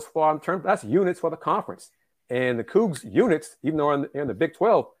Memphis goes far in the tournament, that's units for the conference. And the Cougs units, even though in the Big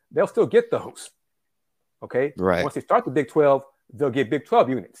 12, they'll still get those. Okay? Right. Once they start the Big 12, they'll get Big 12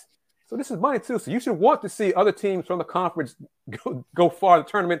 units. So this is money too. So you should want to see other teams from the conference go far in the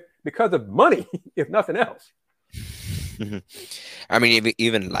tournament because of money, if nothing else. I mean,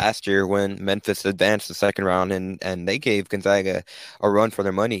 even last year when Memphis advanced the second round and they gave Gonzaga a run for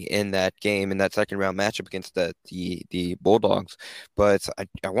their money in that game, in that second round matchup against the Bulldogs. But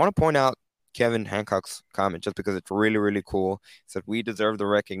I want to point out Kevin Hancock's comment just because it's really, really cool. He said, "We deserve the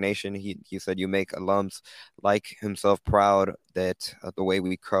recognition." He said, "You make alums like himself proud that the way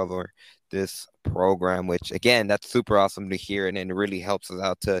we cover this program," which again, that's super awesome to hear, and it really helps us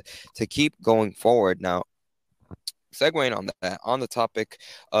out to keep going forward. Now, segueing on that, on the topic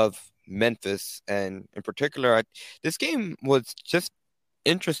of Memphis, and in particular, this game was just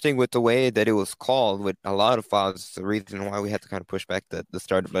interesting with the way that it was called, with a lot of fouls. It's the reason why we had to kind of push back the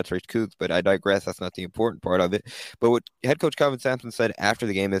start of Let's Rage Coogs, but I digress. That's not the important part of it. But what head coach Calvin Sampson said after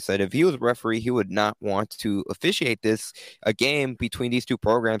the game is that if he was a referee, he would not want to officiate a game between these two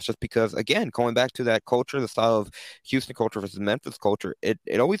programs, just because, again, going back to that culture, the style of Houston culture versus Memphis culture, it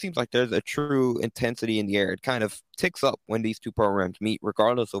always seems like there's a true intensity in the air. It kind of ticks up when these two programs meet,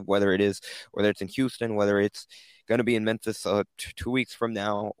 regardless of whether it's in Houston, whether it's going to be in Memphis 2 weeks from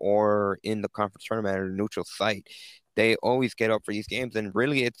now, or in the conference tournament at a neutral site. They always get up for these games, and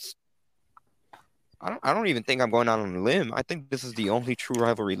really, I don't even think I'm going out on a limb. I think this is the only true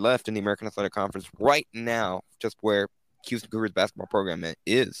rivalry left in the American Athletic Conference right now, just where Houston Cougars basketball program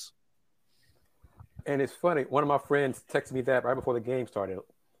is. And it's funny. One of my friends texted me that right before the game started.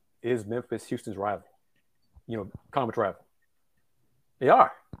 Is Memphis Houston's rival? Conference rival. They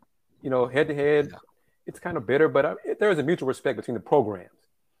are. Head to head. Yeah. It's kind of bitter, but there is a mutual respect between the programs.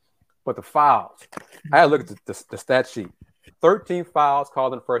 But the fouls, I had to look at the stat sheet. 13 fouls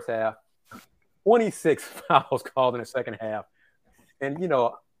called in the first half, 26 fouls called in the second half. And,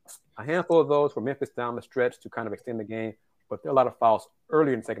 a handful of those for Memphis down the stretch to kind of extend the game. But there are a lot of fouls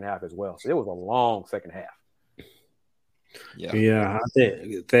earlier in the second half as well. So it was a long second half. Yeah, I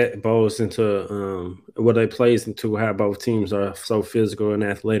think that boils into what it plays into how both teams are so physical and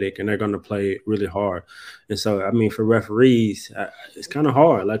athletic, and they're going to play really hard. And so, I mean, for referees, it's kind of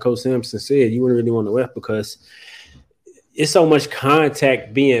hard. Like Coach Sampson said, you wouldn't really want to ref because it's so much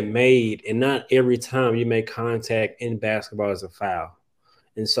contact being made, and not every time you make contact in basketball is a foul.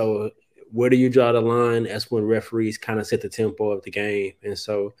 And so, where do you draw the line? That's when referees kind of set the tempo of the game. And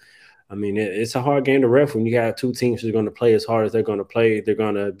so, I mean, it's a hard game to ref when you got two teams that are going to play as hard as they're going to play. They're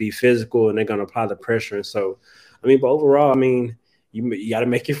going to be physical, and they're going to apply the pressure. And so, I mean, but overall, I mean, you got to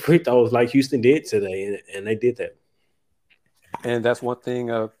make your free throws like Houston did today, and they did that. And that's one thing.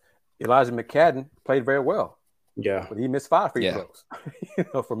 Elijah McCadden played very well. Yeah. But he missed 5 free throws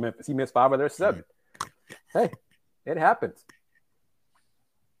for Memphis. He missed 5 of their 7. Hey, it happens.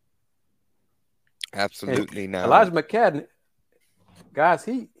 Absolutely. Now, Elijah McCadden, guys,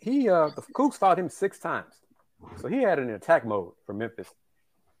 the Cougs fouled him 6 times. So he had an attack mode for Memphis,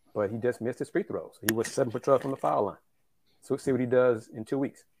 but he just missed his free throws. He was 7 for 12 from the foul line. So we'll see what he does in 2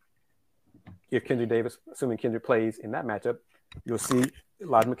 weeks. If Kendrick Davis, assuming Kendrick plays in that matchup, you'll see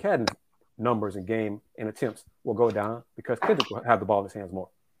Elijah McCadden's numbers in game and attempts will go down because Kendrick will have the ball in his hands more.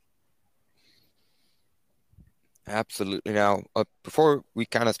 Absolutely. Now, before we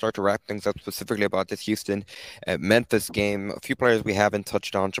kind of start to wrap things up specifically about this Houston Memphis game, a few players we haven't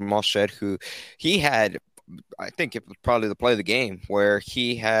touched on. Jamal Shed, who he had, I think it was probably the play of the game, where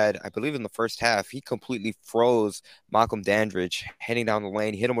he had, I believe in the first half, he completely froze Malcolm Dandridge heading down the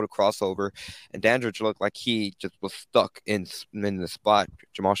lane, hit him with a crossover, and Dandridge looked like he just was stuck in the spot.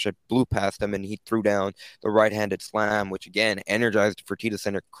 Jamal Shed blew past him, and he threw down the right-handed slam, which again energized the Fertitta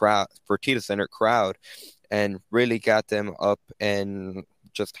Center crowd, and really got them up and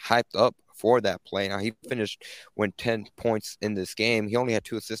just hyped up for that play. Now, he finished with 10 points in this game. He only had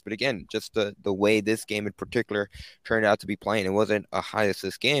 2 assists, but again, just the way this game in particular turned out to be playing, it wasn't a high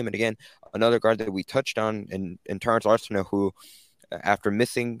assist game. And again, another guard that we touched on in Terrence Arsenault, who after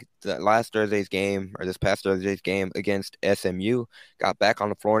missing this past Thursday's game against SMU, got back on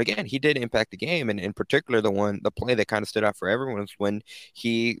the floor. And again, he did impact the game. And in particular, the play that kind of stood out for everyone was when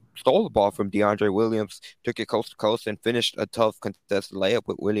he stole the ball from DeAndre Williams, took it coast to coast, and finished a tough contested layup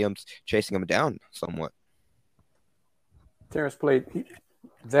with Williams chasing him down somewhat. Terrence played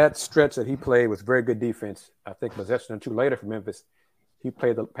that stretch that he played was very good defense. I think possession or 2 later for Memphis, he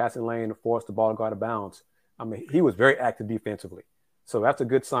played the passing lane and forced the ball to go out of bounds. I mean, he was very active defensively. So that's a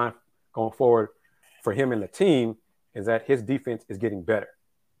good sign going forward for him and the team, is that his defense is getting better.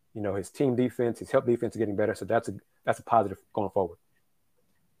 His team defense, his help defense is getting better. So that's a positive going forward.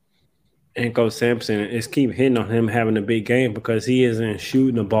 And Coach Sampson is keep hitting on him having a big game because he isn't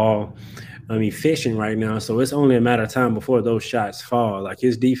shooting the ball efficient right now. So it's only a matter of time before those shots fall. Like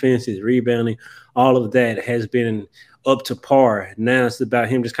his defense, his rebounding, all of that has been up to par. Now it's about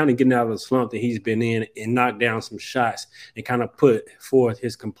him just kind of getting out of the slump that he's been in and knock down some shots and kind of put forth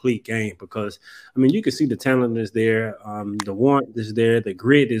his complete game. Because, I mean, you can see the talent is there, the warmth is there, the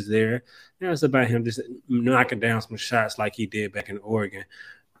grit is there. Now it's about him just knocking down some shots like he did back in Oregon.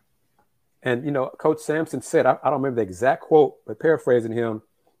 And, Coach Sampson said, I don't remember the exact quote, but paraphrasing him,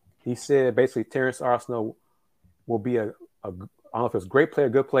 he said basically Terrence Arsenault will be I don't know if it's a great player,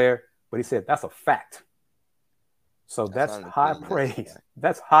 good player, but he said that's a fact. So that's high praise.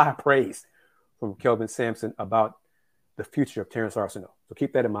 That's high praise from Kelvin Sampson about the future of Terrence Arsenault. So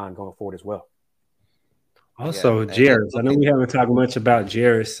keep that in mind going forward as well. Also, Jarris. I know we haven't talked much about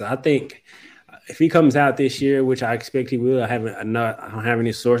Jarris. I think if he comes out this year, which I expect he will, I don't have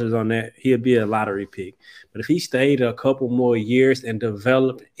any sources on that, he'll be a lottery pick. But if he stayed a couple more years and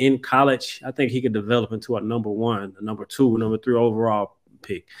developed in college, I think he could develop into a number 1, a number 2, number 3 overall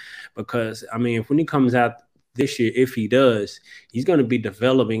pick. Because, I mean, when he comes out this year, if he does, he's going to be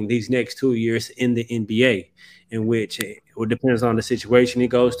developing these next 2 years in the NBA, in which it depends on the situation he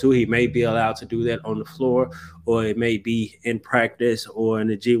goes to. He may be allowed to do that on the floor, or it may be in practice or in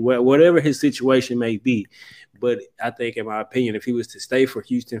the gym, whatever his situation may be. But I think, in my opinion, if he was to stay for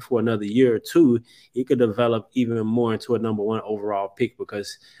Houston for another year or 2, he could develop even more into a number 1 overall pick,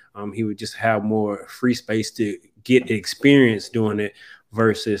 because he would just have more free space to get experience doing it.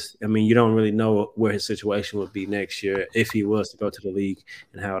 Versus, I mean, you don't really know where his situation would be next year if he was to go to the league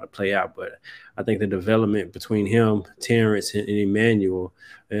and how it would play out. But I think the development between him, Terrence, and Emmanuel,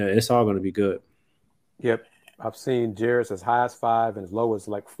 it's all going to be good. Yep. I've seen Jarris as high as 5 and as low as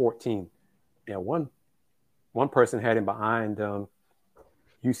like 14. Yeah, one person had him behind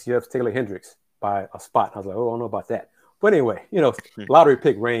UCF's Taylor Hendricks by a spot. I was like, I don't know about that. But anyway, lottery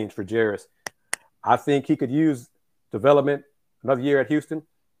pick range for Jarris. I think he could use development another year at Houston.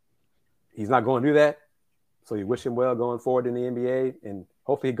 He's not going to do that. So you wish him well going forward in the NBA. And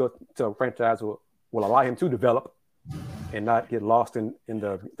hopefully he goes to a franchise will allow him to develop and not get lost in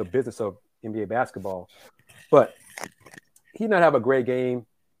the business of NBA basketball. But he not have a great game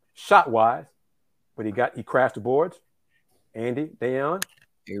shot-wise, but he crashed the boards. Andy, Dayon.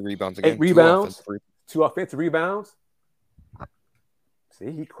 8 rebounds again. 8 rebounds. 2 offensive rebounds.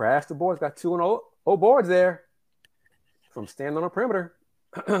 See, he crashed the boards. Got 2 and 0 boards there from standing on the perimeter.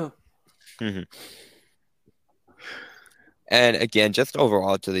 Mm-hmm. And again, just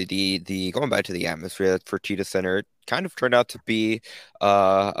overall to the going back to the atmosphere for Fertitta Center, it kind of turned out to be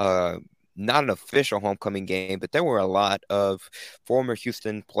not an official homecoming game, but there were a lot of former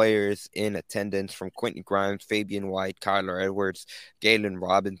Houston players in attendance, from Quentin Grimes, Fabian White, Kyler Edwards, Galen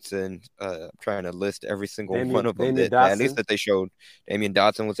Robinson. I'm trying to list every single one of them. At least that they showed. Damian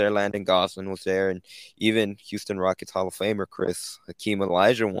Dotson was there, Landon Gosselin was there, and even Houston Rockets Hall of Famer Hakeem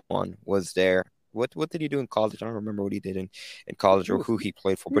Olajuwon was there. What did he do in college? I don't remember what he did in college or who he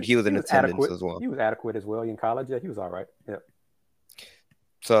played for, but he was in attendance as well. He was adequate as well in college. Yeah, he was all right. Yeah.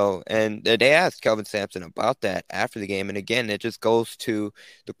 So, and they asked Kelvin Sampson about that after the game. And again, it just goes to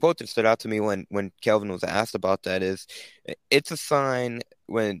the quote that stood out to me when Kelvin was asked about that is, it's a sign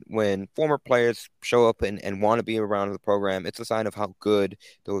when former players show up and want to be around the program, it's a sign of how good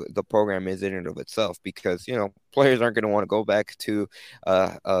the program is in and of itself, because, players aren't going to want to go back to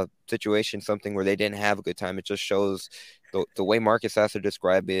a situation, something where they didn't have a good time. It just shows the way Marcus Sasser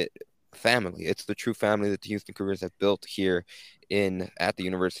described it, family. It's the true family that the Houston Cougars have built here at the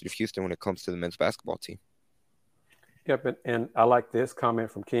University of Houston when it comes to the men's basketball team. Yep, and I like this comment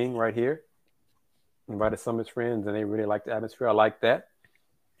from King right here. Invited some of his friends, and they really liked the atmosphere. I like that.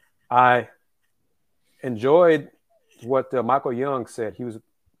 I enjoyed what Michael Young said. He was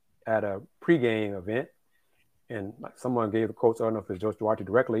at a pregame event, and someone gave the quotes. I don't know if it's George Duarte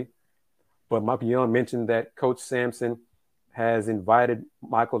directly, but Michael Young mentioned that Coach Sampson has invited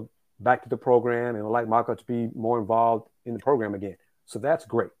Michael back to the program and would like Michael to be more involved in the program again. So that's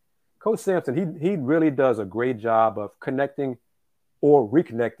great. Coach Sampson, he really does a great job of connecting or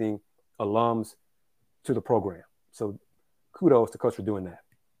reconnecting alums to the program. So kudos to Coach for doing that.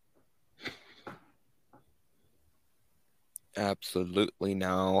 Absolutely.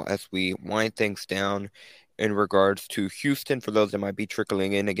 Now, as we wind things down in regards to Houston, for those that might be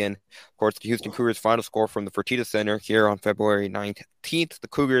trickling in again, of course, the Houston Cougars final score from the Fertitta Center here on February 19th. The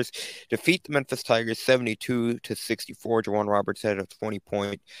Cougars defeat the Memphis Tigers 72-64. Jawan Roberts had a 20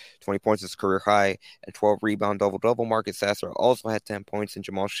 points, his career high, and 12 rebound double-double. Marcus Sasser also had 10 points, and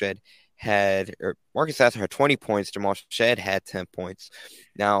Marcus Sasser had 20 points. Jamal Shead had 10 points.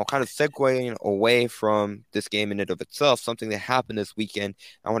 Now, kind of segueing away from this game in and of itself, something that happened this weekend,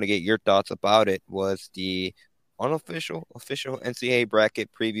 I want to get your thoughts about it, was the official NCAA bracket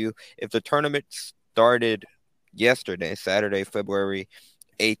preview. If the tournament started yesterday, Saturday, February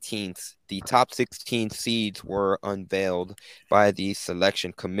 18th, the top 16 seeds were unveiled by the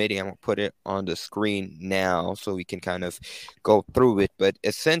selection committee. I'm going to put it on the screen now so we can kind of go through it. But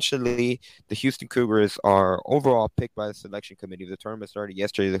essentially, the Houston Cougars are overall picked by the selection committee. The tournament started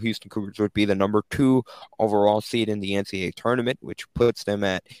yesterday. The Houston Cougars would be the number 2 overall seed in the NCAA tournament, which puts them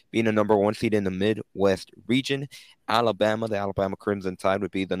at being a number 1 seed in the Midwest region. Alabama, the Alabama Crimson Tide, would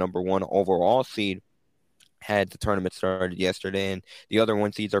be the number 1 overall seed had the tournament started yesterday, and the other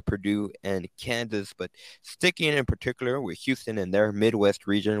 1 seeds are Purdue and Kansas. But sticking in particular with Houston and their Midwest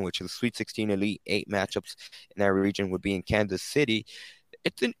region, which is Sweet 16 Elite 8 matchups in that region would be in Kansas City.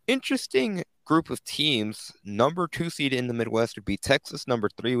 It's an interesting group of teams. Number 2 seed in the Midwest would be Texas. Number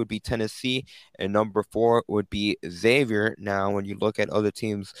 3 would be Tennessee, and number 4 would be Xavier. Now, when you look at other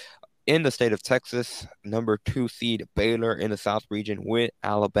teams in the state of Texas, number 2 seed Baylor in the South region with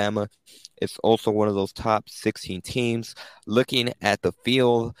Alabama. It's also one of those top 16 teams. Looking at the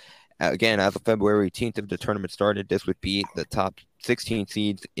field, again, as of February 18th, if the tournament started, this would be the top 16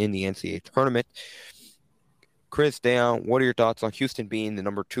 seeds in the NCAA tournament. Chris, Dan, what are your thoughts on Houston being the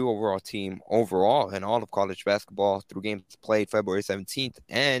number 2 overall team overall in all of college basketball through games played February 17th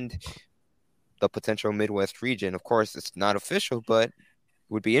and the potential Midwest region? Of course, it's not official, but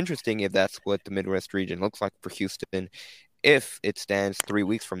would be interesting if that's what the Midwest region looks like for Houston if it stands 3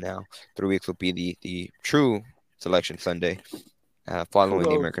 weeks from now. 3 weeks will be the true selection Sunday following the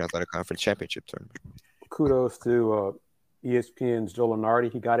American Athletic Conference Championship tournament. Kudos to ESPN's Joe Lunardi.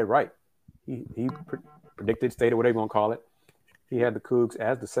 He got it right. He predicted, stated, whatever you want to call it. He had the Cougs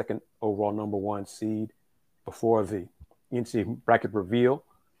as the 2nd overall number 1 seed before the NCAA bracket reveal.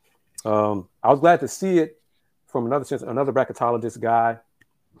 I was glad to see it from another bracketologist guy.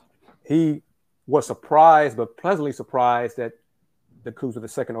 He was surprised, but pleasantly surprised that the Cougs were the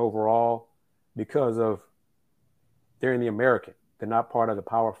 2nd overall because of they're in the American. They're not part of the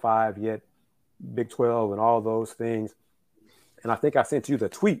Power 5 yet, Big 12 and all those things. And I think I sent you the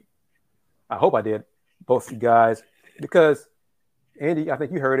tweet. I hope I did, both you guys, because Andy, I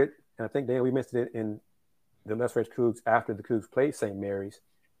think you heard it, and I think, Dan, we mentioned it in the Les Rage Coogs after the Cougs played St. Mary's.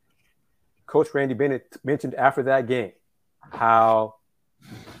 Coach Randy Bennett mentioned after that game how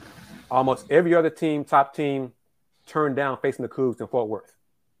almost every other team, top team, turned down facing the Cougs in Fort Worth.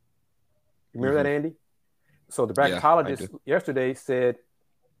 You remember that, Andy? So the bracketologist yesterday said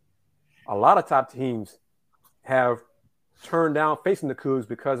a lot of top teams have turned down facing the Cougs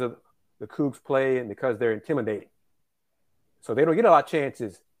because of the Cougs play and because they're intimidating. So they don't get a lot of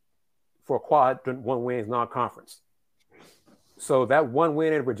chances for quadrant 1 wins non-conference. So that 1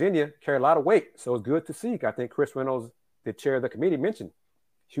 win in Virginia carried a lot of weight. So it's good to see. I think Chris Reynolds, the chair of the committee, mentioned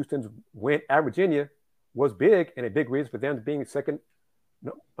Houston's win at Virginia was big and a big reason for them being 2nd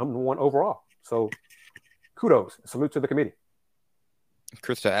number 1 overall. So kudos. Salute to the committee.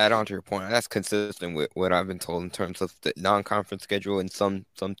 Chris, to add on to your point, that's consistent with what I've been told in terms of the non-conference schedule and some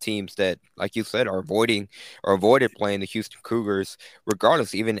teams that, like you said, are avoided playing the Houston Cougars,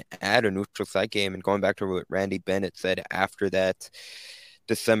 regardless, even at a neutral site game. And going back to what Randy Bennett said after that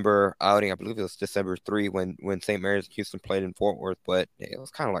December outing, I believe it was December 3 when St. Mary's and Houston played in Fort Worth, but it was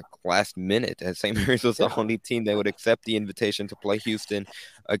kind of like last minute, and St. Mary's was the only team that would accept the invitation to play Houston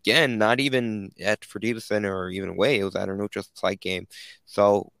again, not even at Fertitta Center or even away. It was at a neutral site game.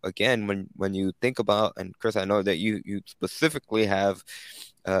 So again, when you think about, and Chris, I know that you specifically have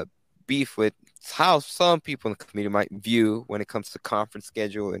beef with how some people in the community might view when it comes to conference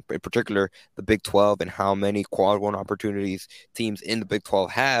schedule, in particular the Big 12, and how many quad 1 opportunities teams in the Big 12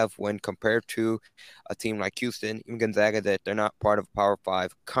 have when compared to a team like Houston, even Gonzaga, that they're not part of a Power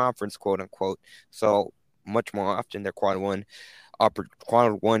 5 conference, quote unquote. So much more often their quad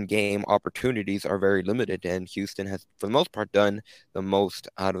 1 game opportunities are very limited, and Houston has, for the most part, done the most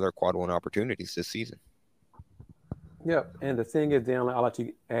out of their quad 1 opportunities this season. Yeah, and the thing is, Dan, I'll let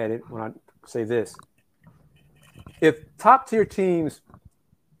you add it when I say this. If top-tier teams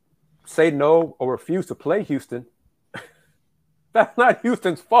say no or refuse to play Houston, that's not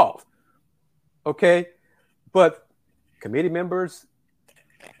Houston's fault, okay? But committee members,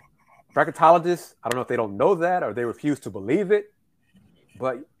 bracketologists, I don't know if they don't know that or they refuse to believe it,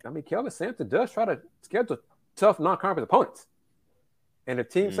 but, I mean, Kelvin Sampson does try to schedule tough non-conference opponents. And the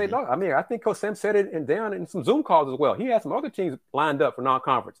team say no. I mean, I think Coach Sam said it in some Zoom calls as well. He had some other teams lined up for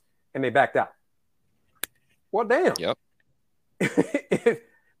non-conference, and they backed out. Well, damn. Yep. The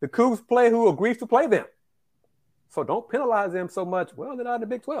Cougs play who agrees to play them. So don't penalize them so much. Well, they're not in the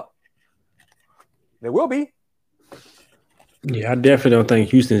Big 12. They will be. Yeah, I definitely don't think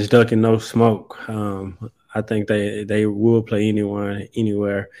Houston's ducking no smoke. I think they will play anyone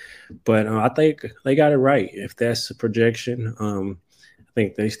anywhere, but I think they got it right. If that's the projection, I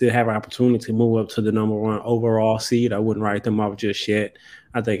think they still have an opportunity to move up to the number one overall seed. I wouldn't write them off just yet.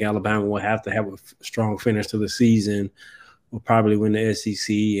 I think Alabama will have to have a strong finish to the season. Will probably win the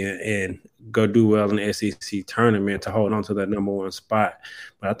SEC and go do well in the SEC tournament to hold on to that number one spot.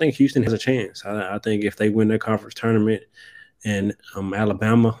 But I think Houston has a chance. I think if they win their conference tournament and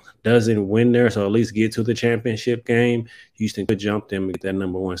Alabama doesn't win there, so at least get to the championship game, Houston could jump them and get that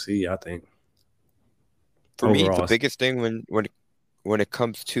number one seed, I think. For me, the biggest thing when it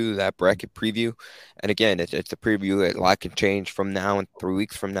comes to that bracket preview, and again, it's a preview. A lot can change from now and 3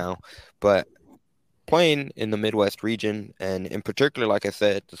 weeks from now, but playing in the Midwest region, and in particular, like I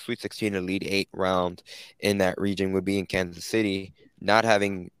said, the Sweet 16 Elite 8 round in that region would be in Kansas City. Not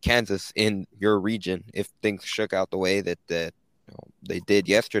having Kansas in your region, if things shook out the way that they did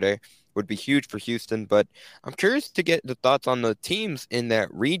yesterday, would be huge for Houston. But I'm curious to get the thoughts on the teams in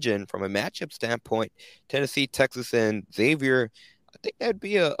that region from a matchup standpoint. Tennessee, Texas, and Xavier. I think that'd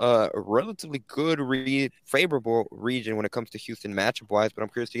be a relatively good, favorable region when it comes to Houston matchup-wise, but I'm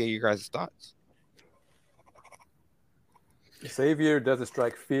curious to get your guys' thoughts. Xavier doesn't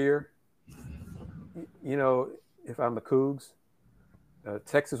strike fear. You know, if I'm the Cougs,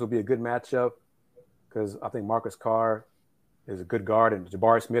 Texas will be a good matchup because I think Marcus Carr is a good guard, and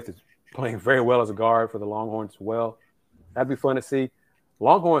Jabari Smith is playing very well as a guard for the Longhorns as well. That'd be fun to see.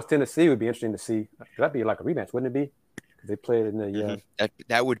 Longhorns, Tennessee would be interesting to see. That'd be like a rematch, wouldn't it be? Because they played in the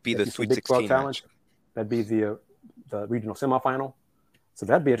that would be the Sweet 16 match. That'd be the regional semifinal. So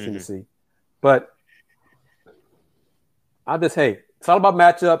that'd be interesting to see. But it's all about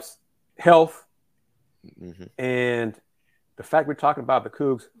matchups, health, and the fact we're talking about the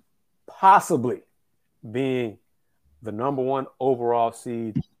Cougs possibly being the number one overall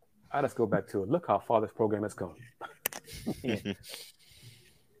seed. I just go back to it. Look how far this program has come.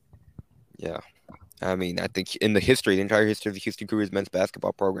 Yeah. I mean, I think in the entire history of the Houston Cougars men's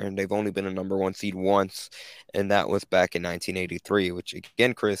basketball program, they've only been a number one seed once, and that was back in 1983, which,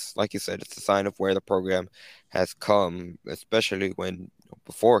 again, Chris, like you said, it's a sign of where the program has come, especially when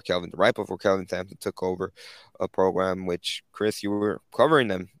right before Kelvin Sampson took over a program, which, Chris, you were covering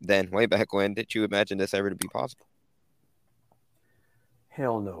them then way back when. Did you imagine this ever to be possible?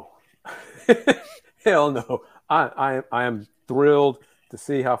 Hell no. Hell no. I am thrilled to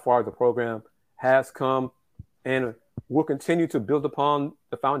see how far the program has come and will continue to build upon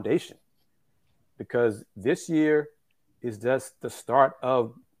the foundation, because this year is just the start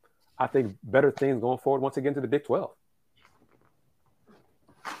of, I think, better things going forward once again to the Big 12.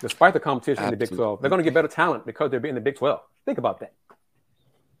 Despite the competition in the Big 12, they're going to get better talent because they're in the Big 12. Think about that.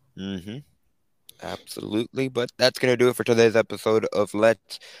 Absolutely. But that's going to do it for today's episode of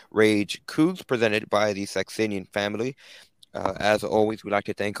Let's Rage Coogs, presented by the Saxenian family. As always, we'd like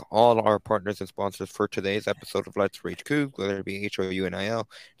to thank all our partners and sponsors for today's episode of Let's Rage Coogs, whether it be HOUNIL,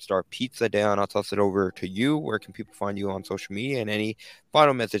 Star Pizza. Down, I'll toss it over to you. Where can people find you on social media, and any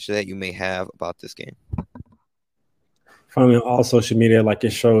final message that you may have about this game? Find me on all social media, like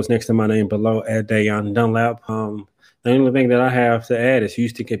it shows next to my name below, at Dayon Dunlap. The only thing that I have to add is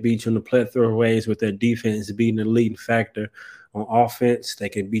Houston can beat you in a plethora of ways with their defense being the leading factor. On offense, they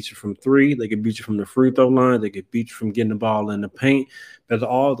can beat you from three. They can beat you from the free throw line. They can beat you from getting the ball in the paint. But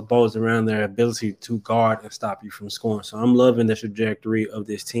all the balls around their ability to guard and stop you from scoring. So I'm loving the trajectory of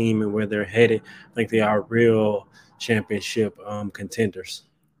this team and where they're headed. I think they are real championship contenders.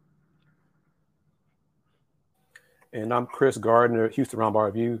 And I'm Chris Gardner, Houston Roundball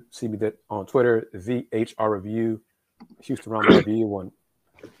Review. See me on Twitter, VHR Review, Houston Roundball Review on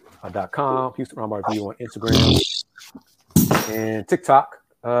 .com, Houston Roundball Review on Instagram and TikTok.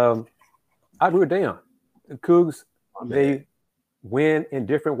 I agree with Dayon. The Cougs, they win in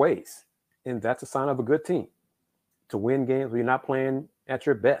different ways, and that's a sign of a good team. To win games where you're not playing at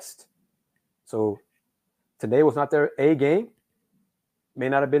your best. So today was not their A game. May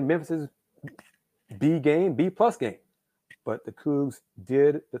not have been Memphis's B game, B plus game. But the Cougs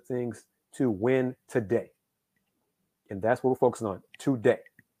did the things to win today. And that's what we're focusing on today.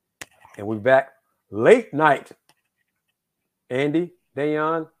 And we're back late night. Andy,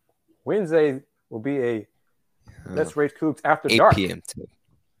 Dayon, Wednesday will be a Let's Rage Coogs after 8 dark. p.m. tip.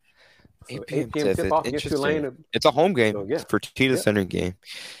 So 8 p.m. tip-off against Tulane. It's a home game. So, yeah. For Tita Center game.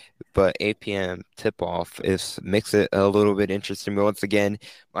 But 8 p.m. tip-off makes it a little bit interesting. But once again,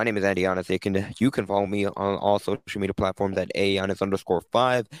 my name is Andy Giannis. You can follow me on all social media platforms at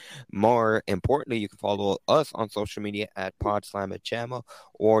 @Giannis_5. More importantly, you can follow us on social media at Pod Slamma Jamma,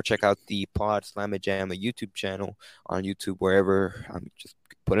 or check out the Pod Slamma Jamma YouTube channel on YouTube, wherever. Just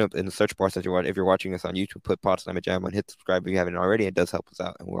put it up in the search bar if you're watching us on YouTube. Put Potsdam Jam and hit subscribe if you haven't already. It does help us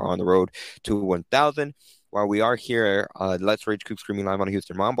out, and we're on the road to 1,000. While we are here, let's Rage Coogs streaming live on the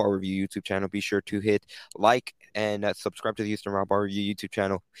Houston Round Ball Review YouTube channel. Be sure to hit like and subscribe to the Houston Round Ball Review YouTube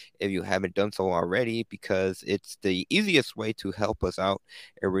channel if you haven't done so already, because it's the easiest way to help us out.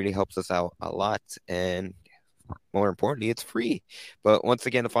 It really helps us out a lot, and more importantly, it's free. But once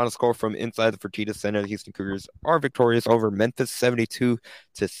again, the final score from inside the Fertitta Center, the Houston Cougars are victorious over Memphis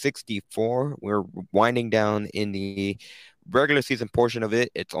 72-64. We're winding down in the regular season portion of it.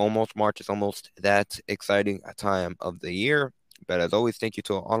 It's almost March. It's almost that exciting time of the year. But as always, thank you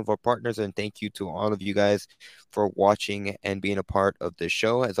to all of our partners, and thank you to all of you guys for watching and being a part of the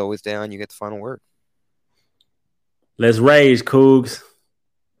show. As always, Dan, you get the final word. Let's Rage, Coogs.